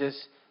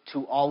Jesus,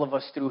 to all of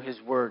us through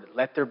his word.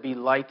 Let there be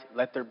light,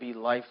 let there be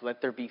life, let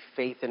there be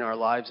faith in our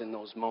lives in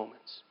those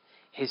moments.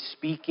 His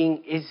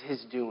speaking is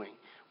his doing.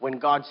 When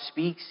God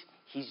speaks,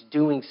 he's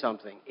doing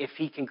something. If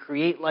he can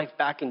create life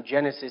back in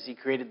Genesis, he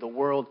created the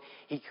world,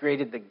 he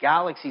created the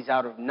galaxies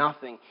out of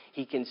nothing,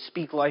 he can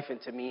speak life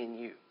into me and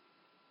you.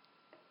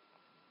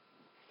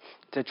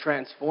 To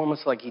transform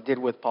us like he did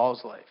with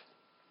Paul's life.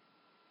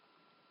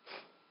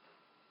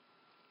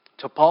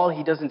 To Paul,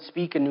 he doesn't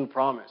speak a new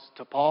promise.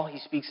 To Paul, he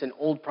speaks an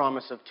old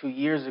promise of 2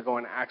 years ago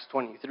in Acts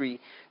 23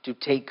 to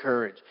take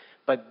courage.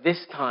 But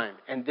this time,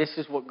 and this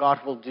is what God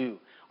will do,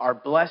 our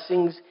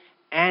blessings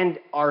and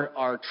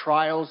our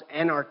trials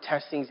and our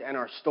testings and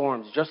our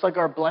storms, just like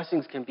our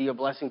blessings can be a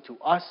blessing to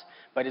us,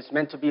 but it's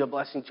meant to be a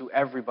blessing to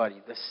everybody.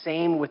 The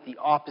same with the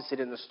opposite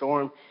in the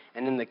storm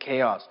and in the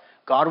chaos.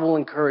 God will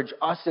encourage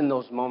us in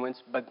those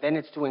moments, but then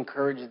it's to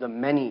encourage the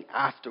many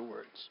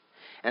afterwards.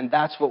 And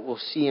that's what we'll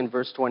see in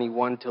verse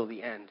 21 till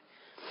the end.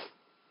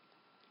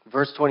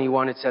 Verse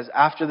 21, it says,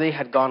 after they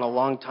had gone a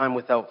long time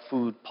without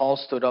food, Paul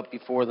stood up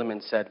before them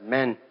and said,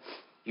 men,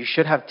 you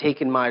should have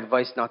taken my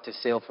advice not to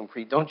sail from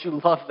Crete. Don't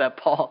you love that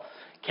Paul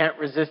can't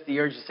resist the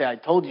urge to say, I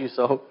told you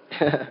so.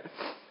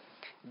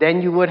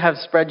 Then you would have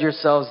spread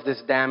yourselves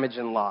this damage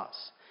and loss.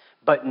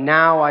 But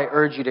now I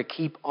urge you to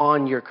keep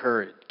up your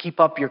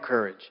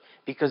courage,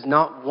 because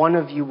not one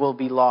of you will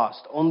be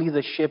lost. Only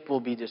the ship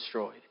will be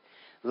destroyed.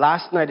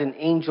 Last night an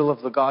angel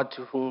of the God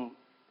to whom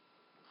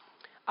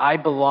I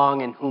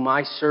belong and whom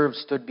I serve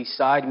stood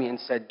beside me and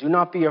said, 'Do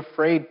not be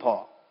afraid,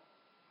 Paul.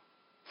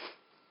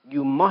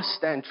 You must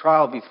stand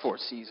trial before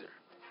Caesar.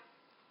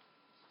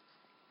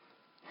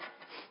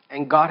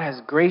 And God has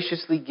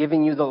graciously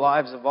given you the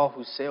lives of all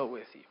who sail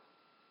with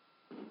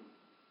you.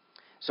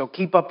 So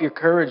keep up your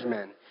courage,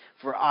 men,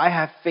 for I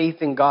have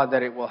faith in God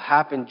that it will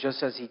happen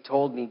just as he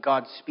told me.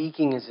 God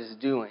speaking is his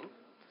doing.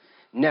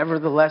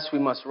 Nevertheless, we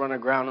must run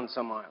aground on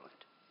some island.'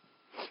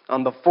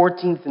 On the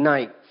 14th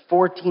night,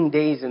 14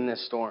 days in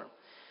this storm,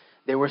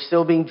 they were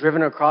still being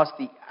driven across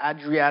the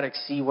Adriatic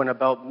Sea when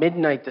about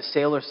midnight the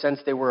sailors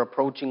sensed they were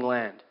approaching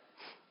land.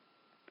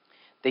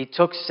 They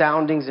took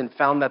soundings and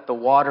found that the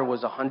water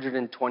was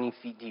 120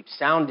 feet deep.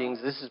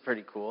 Soundings, this is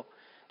pretty cool.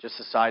 Just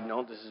a side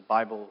note, this is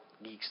Bible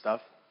geek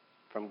stuff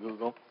from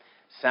Google.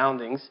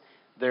 Soundings,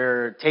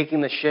 they're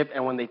taking the ship,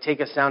 and when they take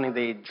a sounding,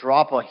 they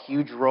drop a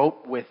huge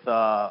rope with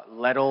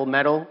lead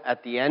metal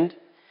at the end.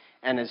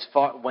 And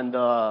when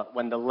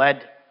the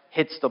lead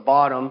hits the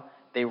bottom,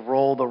 they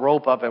roll the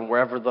rope up, and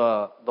wherever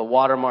the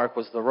watermark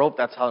was the rope,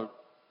 that's how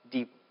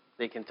deep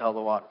they can tell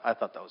the water. I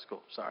thought that was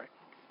cool. Sorry.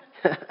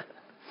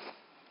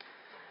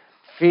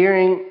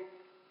 Fearing,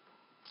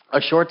 a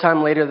short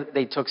time later,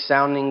 they took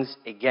soundings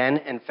again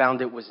and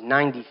found it was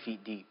 90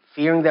 feet deep.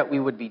 Fearing that we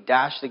would be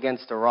dashed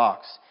against the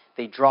rocks,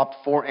 they dropped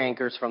 4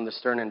 anchors from the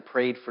stern and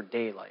prayed for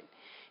daylight.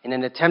 In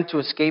an attempt to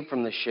escape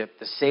from the ship,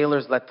 the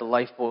sailors let the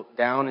lifeboat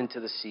down into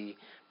the sea,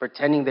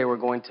 pretending they were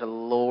going to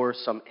lower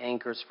some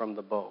anchors from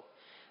the boat.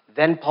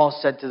 Then Paul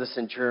said to the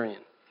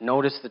centurion,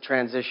 notice the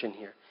transition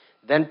here.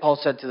 Then Paul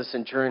said to the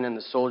centurion and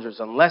the soldiers,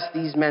 unless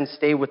these men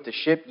stay with the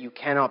ship, you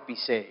cannot be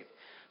saved.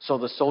 So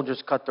the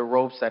soldiers cut the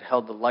ropes that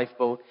held the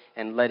lifeboat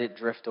and let it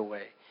drift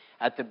away.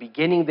 At the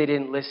beginning, they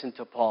didn't listen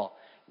to Paul.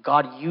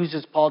 God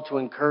uses Paul to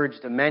encourage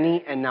the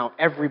many, and now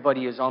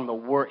everybody is on the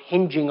word,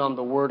 hinging on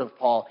the word of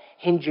Paul,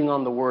 hinging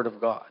on the word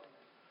of God.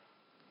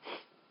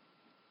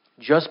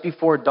 Just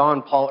before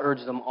dawn, Paul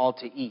urged them all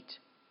to eat.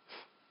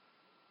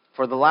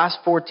 For the last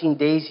 14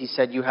 days, he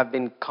said, you have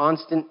been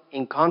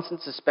in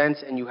constant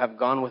suspense and you have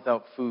gone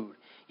without food.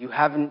 You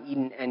haven't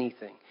eaten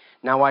anything.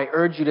 Now I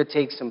urge you to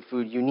take some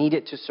food. You need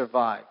it to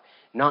survive.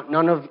 Not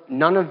one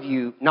of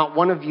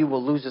you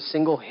will lose a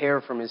single hair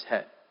from his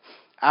head.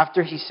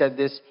 After he said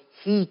this,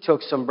 he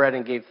took some bread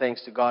and gave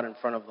thanks to God in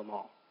front of them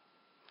all.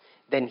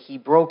 Then he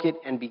broke it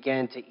and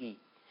began to eat.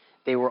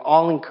 They were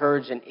all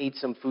encouraged and ate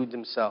some food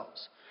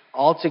themselves.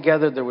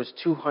 Altogether, there was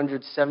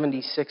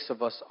 276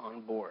 of us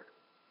on board.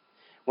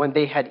 When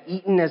they had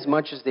eaten as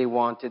much as they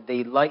wanted,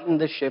 they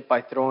lightened the ship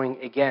by throwing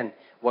again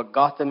what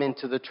got them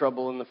into the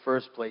trouble in the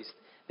first place.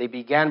 They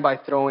began by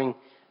throwing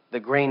the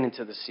grain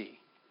into the sea.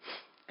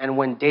 And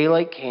when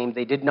daylight came,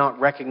 they did not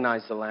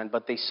recognize the land,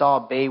 but they saw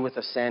a bay with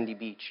a sandy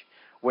beach,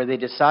 where they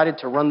decided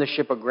to run the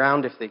ship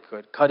aground if they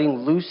could. Cutting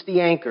loose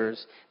the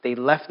anchors, they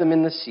left them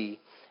in the sea,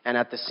 and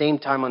at the same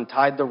time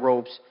untied the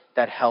ropes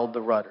that held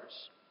the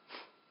rudders.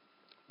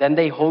 Then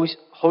they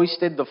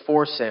hoisted the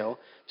foresail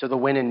to the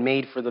wind and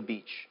made for the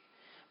beach.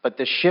 But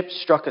the ship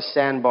struck a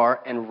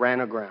sandbar and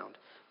ran aground.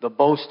 The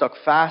bow stuck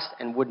fast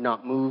and would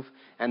not move,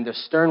 and the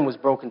stern was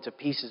broken to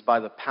pieces by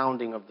the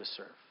pounding of the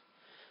surf.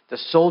 The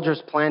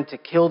soldiers planned to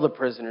kill the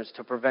prisoners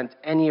to prevent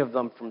any of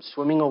them from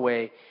swimming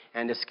away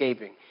and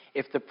escaping.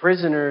 If the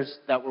prisoners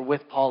that were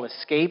with Paul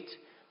escaped,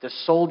 the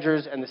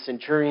soldiers and the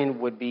centurion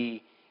would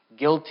be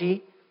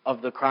guilty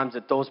of the crimes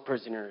that those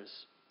prisoners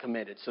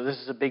committed. So this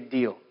is a big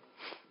deal.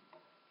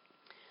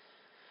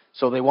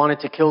 So they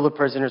wanted to kill the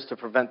prisoners to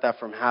prevent that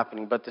from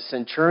happening. But the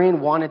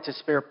centurion wanted to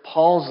spare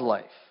Paul's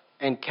life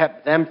and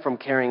kept them from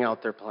carrying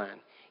out their plan.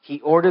 He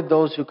ordered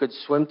those who could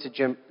swim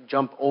to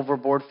jump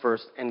overboard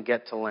first and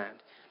get to land.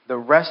 The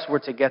rest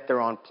were to get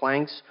there on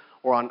planks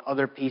or on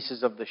other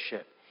pieces of the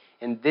ship.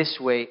 In this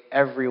way,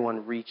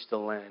 everyone reached the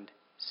land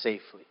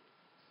safely.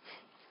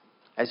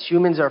 As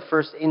humans, our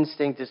first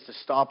instinct is to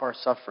stop our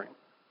suffering.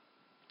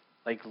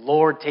 Like,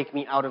 Lord, take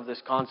me out of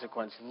this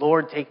consequence.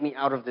 Lord, take me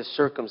out of this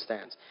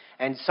circumstance.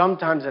 And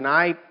sometimes, and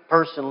I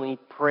personally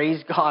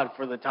praise God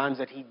for the times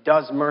that he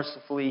does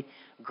mercifully,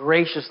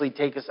 graciously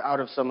take us out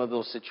of some of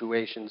those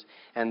situations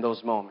and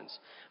those moments.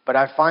 But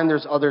I find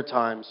there's other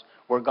times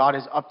where God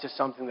is up to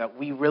something that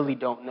we really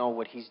don't know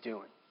what he's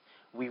doing.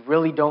 We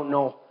really don't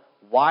know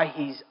why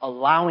he's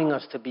allowing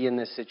us to be in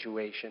this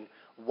situation,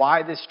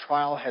 why this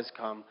trial has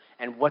come,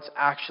 and what's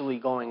actually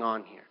going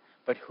on here.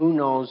 But who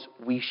knows,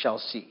 we shall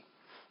see.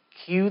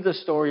 Cue the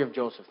story of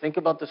Joseph. Think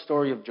about the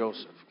story of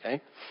Joseph,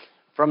 okay?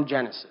 From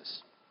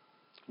Genesis.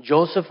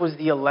 Joseph was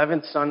the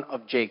 11th son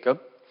of Jacob,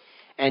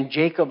 and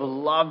Jacob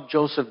loved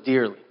Joseph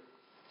dearly.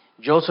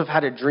 Joseph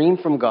had a dream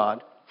from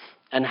God,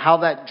 and how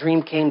that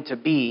dream came to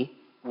be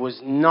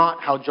was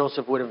not how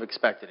Joseph would have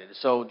expected it.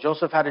 So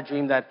Joseph had a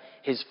dream that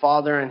his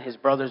father and his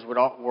brothers were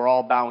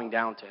all bowing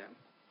down to him.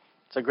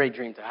 It's a great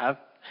dream to have.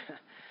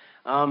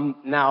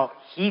 Now,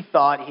 he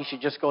thought he should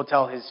just go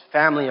tell his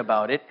family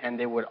about it, and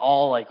they would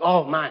all like,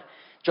 oh, man,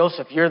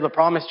 Joseph, you're the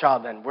promised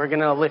child then. We're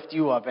going to lift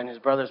you up. And his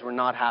brothers were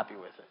not happy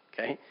with it,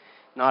 okay?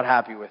 Not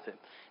happy with it.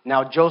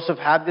 Now, Joseph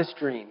had this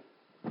dream.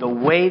 The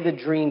way the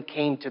dream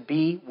came to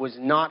be was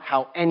not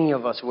how any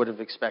of us would have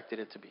expected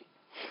it to be.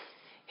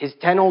 His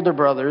 10 older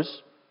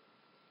brothers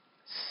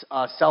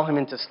sell him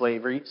into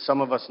slavery. Some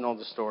of us know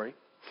the story.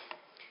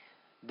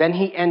 Then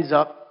he's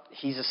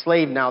a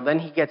slave now. Then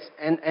he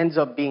ends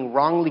up being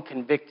wrongly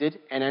convicted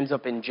and ends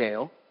up in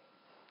jail,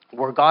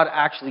 where God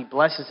actually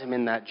blesses him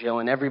in that jail,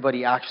 and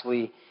everybody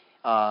actually,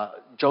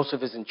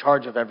 Joseph is in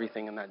charge of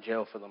everything in that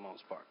jail for the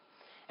most part.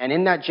 And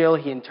in that jail,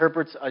 he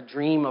interprets a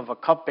dream of a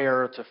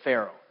cupbearer to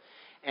Pharaoh.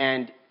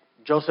 And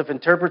Joseph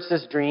interprets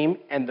this dream,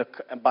 and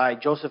by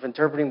Joseph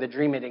interpreting the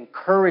dream, it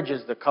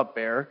encourages the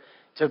cupbearer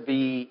to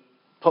be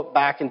put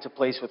back into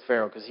place with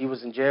Pharaoh, because he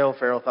was in jail.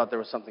 Pharaoh thought there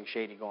was something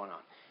shady going on.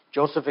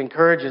 Joseph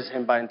encourages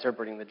him by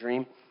interpreting the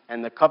dream,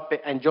 and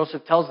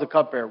Joseph tells the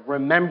cupbearer,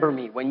 remember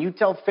me. When you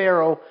tell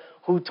Pharaoh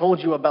who told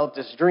you about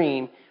this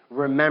dream,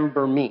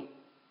 remember me.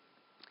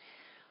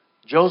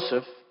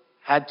 Joseph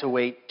had to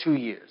wait 2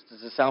 years.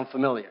 Does this sound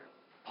familiar?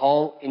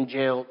 Paul in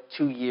jail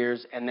 2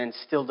 years and then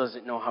still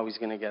doesn't know how he's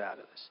going to get out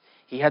of this.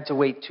 He had to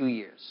wait 2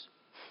 years.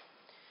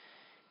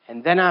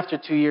 And then after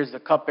 2 years, the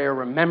cupbearer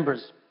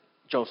remembers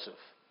Joseph,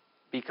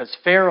 because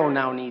Pharaoh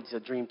now needs a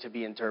dream to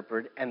be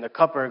interpreted, and the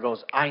cupbearer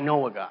goes, I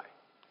know a guy.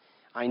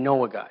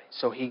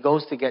 So he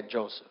goes to get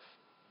Joseph.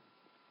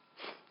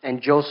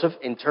 And Joseph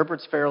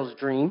interprets Pharaoh's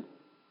dream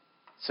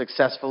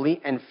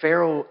successfully, and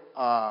Pharaoh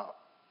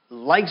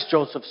likes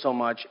Joseph so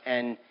much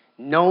and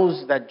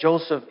knows that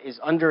Joseph is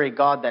under a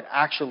God that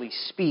actually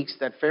speaks,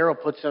 that Pharaoh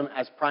puts him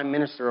as prime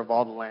minister of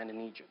all the land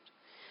in Egypt.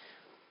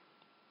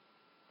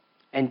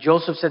 And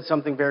Joseph said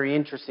something very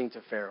interesting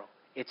to Pharaoh.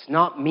 It's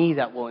not me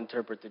that will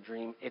interpret the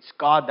dream. It's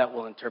God that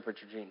will interpret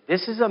your dream.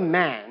 This is a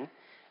man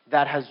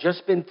that has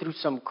just been through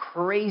some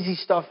crazy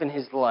stuff in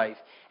his life.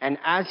 And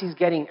as he's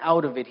getting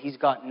out of it, he's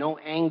got no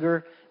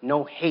anger,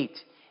 no hate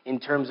in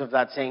terms of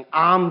that saying,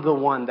 I'm the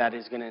one that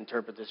is going to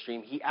interpret this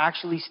dream. He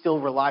actually still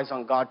relies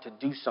on God to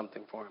do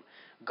something for him.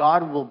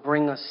 God will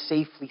bring us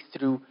safely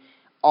through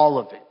all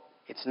of it.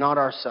 It's not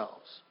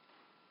ourselves.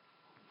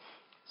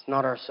 It's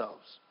not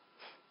ourselves.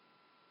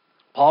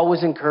 Paul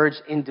was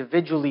encouraged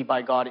individually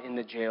by God in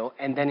the jail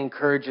and then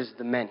encourages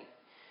the many.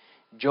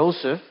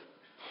 Joseph,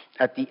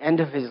 at the end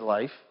of his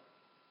life,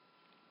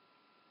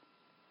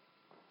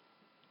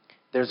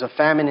 there's a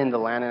famine in the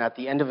land, and at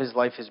the end of his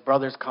life, his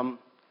brothers come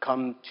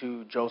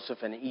to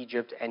Joseph in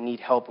Egypt and need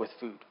help with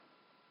food.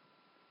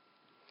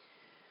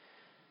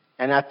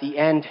 And at the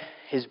end,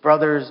 his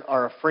brothers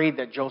are afraid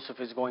that Joseph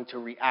is going to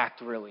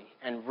react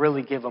and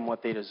really give them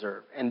what they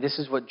deserve. And this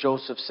is what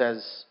Joseph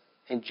says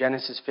in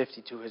Genesis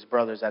 50 to his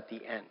brothers at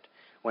the end,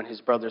 when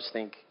his brothers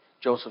think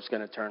Joseph's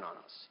going to turn on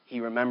us. He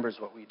remembers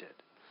what we did.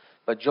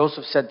 But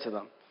Joseph said to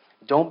them,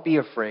 don't be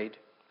afraid.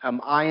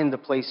 Am I in the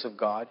place of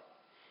God?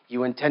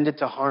 You intended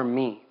to harm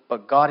me,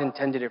 but God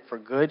intended it for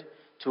good,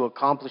 to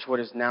accomplish what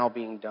is now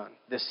being done,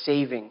 the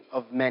saving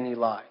of many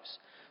lives.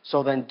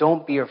 So then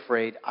don't be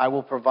afraid. I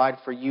will provide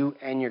for you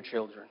and your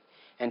children.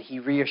 And he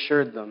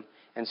reassured them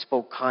and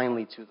spoke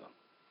kindly to them.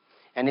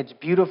 And it's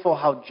beautiful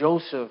how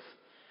Joseph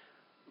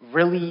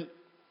really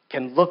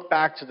can look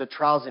back to the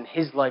trials in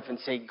his life and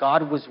say,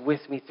 God was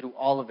with me through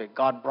all of it.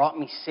 God brought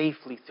me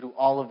safely through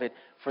all of it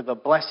for the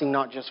blessing,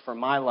 not just for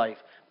my life,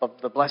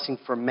 but the blessing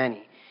for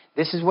many.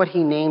 This is what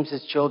he names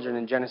his children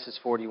in Genesis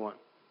 51.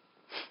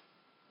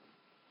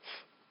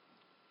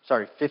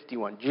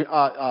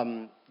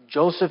 51.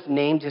 Joseph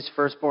named his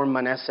firstborn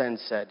Manasseh and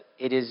said,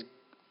 it is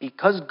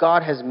because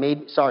God has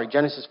made,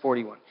 Genesis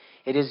 41.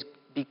 It is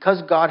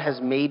because God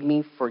has made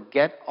me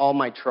forget all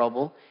my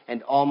trouble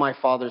and all my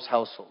father's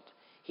household.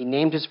 He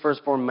named his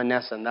firstborn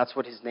Manasseh, and that's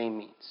what his name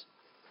means.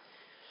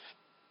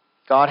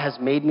 God has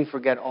made me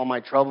forget all my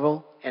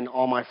trouble and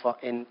all my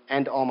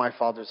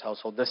father's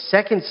household. The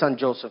second son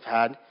Joseph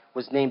had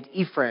was named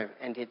Ephraim,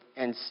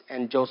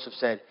 and Joseph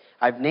said,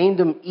 I've named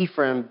him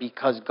Ephraim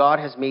because God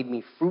has made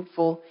me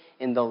fruitful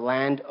in the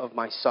land of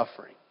my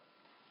suffering.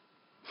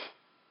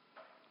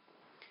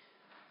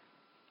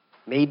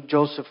 Made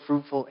Joseph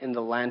fruitful in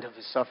the land of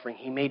his suffering.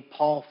 He made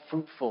Paul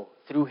fruitful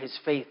through his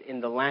faith in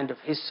the land of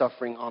his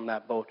suffering on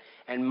that boat.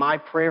 And my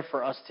prayer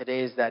for us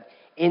today is that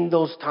in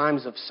those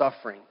times of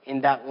suffering,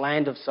 in that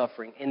land of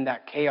suffering, in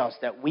that chaos,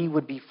 that we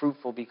would be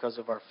fruitful because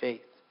of our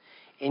faith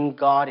in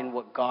God, in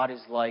what God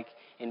is like,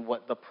 in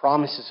what the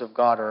promises of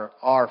God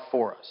are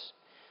for us.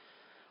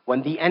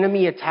 When the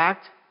enemy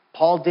attacked,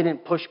 Paul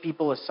didn't push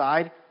people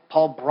aside.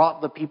 Paul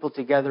brought the people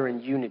together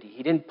in unity.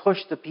 He didn't push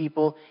the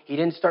people. He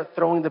didn't start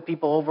throwing the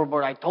people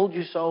overboard. I told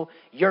you so,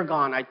 you're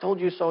gone. I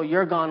told you so,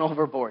 you're gone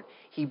overboard.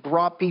 He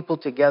brought people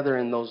together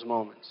in those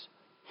moments.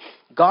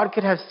 God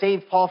could have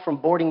saved Paul from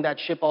boarding that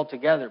ship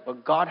altogether,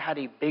 but God had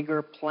a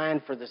bigger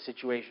plan for the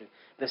situation,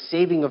 the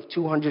saving of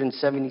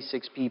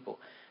 276 people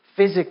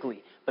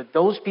physically. But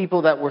those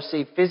people that were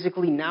saved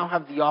physically now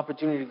have the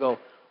opportunity to go,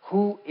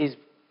 who is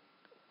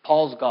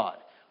Paul's God?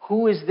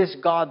 Who is this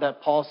God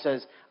that Paul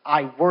says,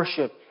 I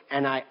worship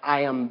and I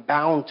am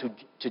bound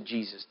to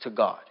Jesus, to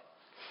God?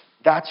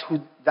 That's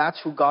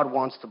who God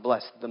wants to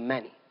bless, the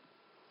many.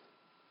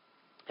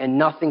 And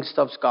nothing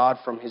stops God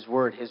from his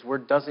word. His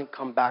word doesn't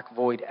come back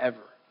void ever.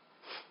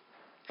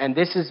 And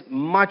this is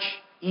much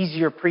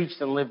easier preached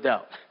than lived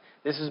out.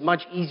 This is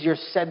much easier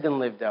said than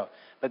lived out.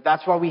 But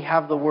that's why we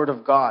have the word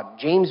of God.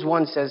 James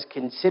 1 says,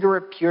 "Consider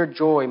it pure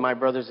joy, my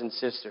brothers and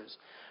sisters,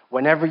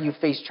 whenever you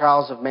face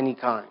trials of many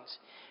kinds,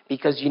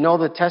 because you know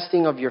the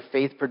testing of your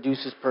faith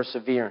produces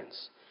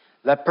perseverance.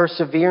 Let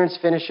perseverance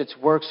finish its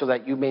work so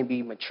that you may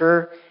be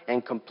mature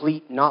and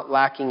complete, not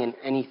lacking in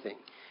anything."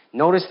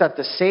 Notice that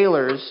the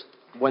sailors,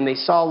 when they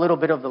saw a little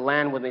bit of the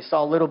land, when they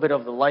saw a little bit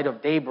of the light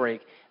of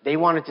daybreak, they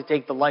wanted to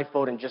take the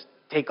lifeboat and just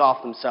take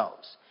off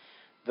themselves.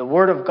 The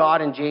word of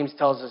God in James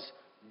tells us,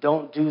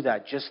 don't do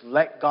that. Just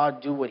let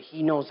God do what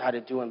he knows how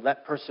to do and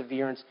let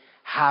perseverance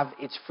have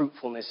its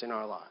fruitfulness in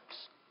our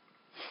lives.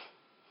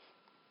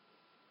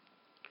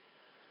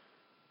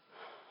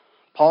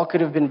 Paul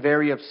could have been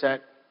very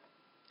upset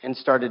and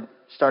started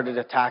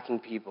attacking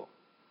people.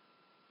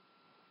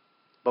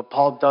 But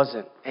Paul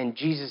doesn't, and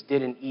Jesus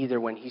didn't either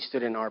when he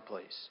stood in our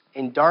place.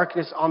 In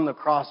darkness on the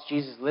cross,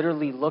 Jesus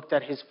literally looked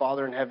at his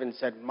Father in heaven and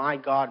said, my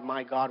God,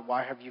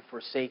 why have you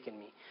forsaken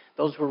me?"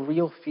 Those were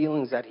real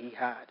feelings that he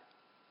had.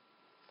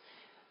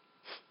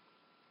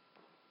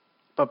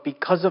 But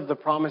because of the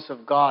promise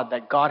of God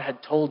that God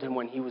had told him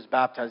when he was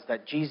baptized,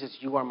 that Jesus,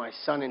 you are my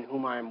Son in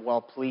whom I am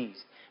well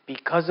pleased.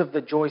 Because of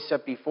the joy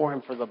set before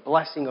him for the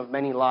blessing of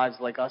many lives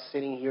like us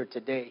sitting here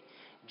today,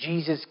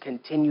 Jesus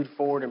continued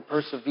forward and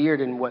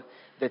persevered in what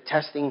the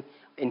testing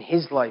in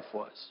his life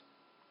was.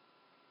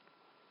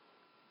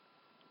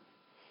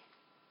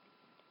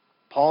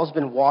 Paul's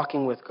been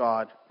walking with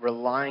God,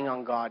 relying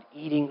on God,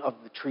 eating of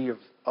the tree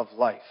of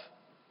life.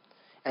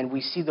 And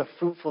we see the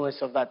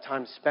fruitfulness of that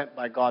time spent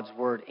by God's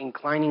word,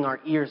 inclining our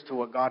ears to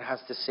what God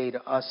has to say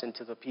to us and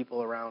to the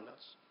people around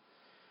us.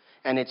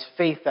 And it's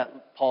faith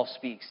that Paul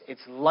speaks.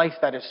 It's life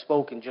that is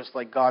spoken, just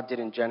like God did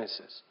in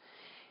Genesis.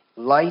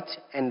 Light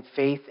and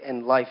faith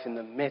and life in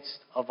the midst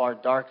of our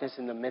darkness,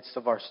 in the midst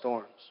of our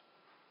storms.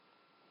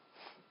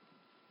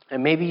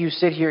 And maybe you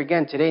sit here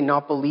again today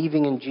not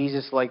believing in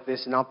Jesus like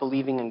this, not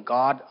believing in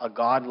God, a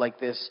God like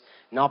this,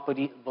 not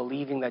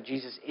believing that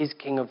Jesus is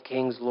King of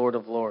Kings, Lord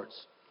of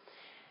Lords.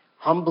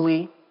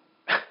 Humbly,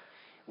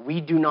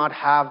 we do not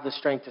have the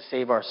strength to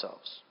save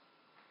ourselves.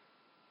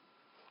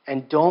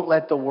 And don't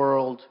let the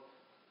world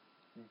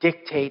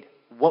dictate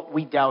what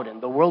we doubt in.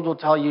 The world will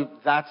tell you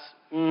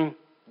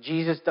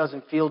Jesus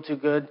doesn't feel too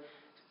good,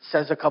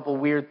 says a couple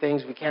weird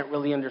things, we can't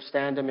really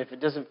understand him. If it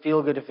doesn't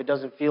feel good, if it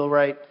doesn't feel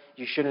right,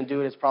 you shouldn't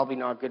do it, it's probably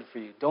not good for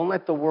you. Don't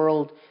let the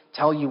world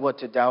tell you what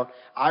to doubt.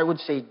 I would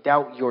say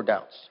doubt your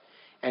doubts.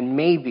 And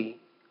maybe,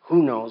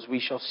 who knows, we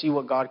shall see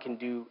what God can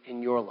do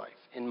in your life,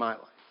 in my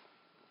life.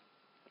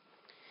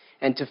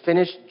 And to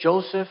finish,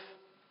 Joseph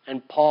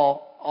and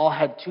Paul all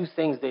had two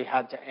things they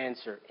had to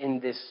answer in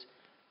this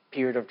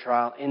period of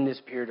trial, in this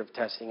period of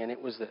testing, and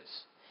it was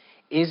this: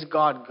 is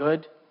God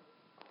good,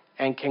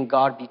 and can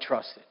God be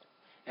trusted?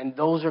 And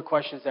those are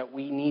questions that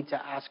we need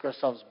to ask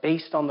ourselves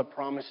based on the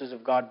promises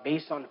of God,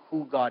 based on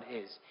who God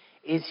is.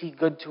 Is he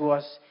good to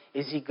us?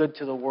 Is he good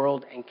to the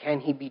world? And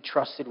can he be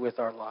trusted with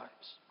our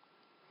lives?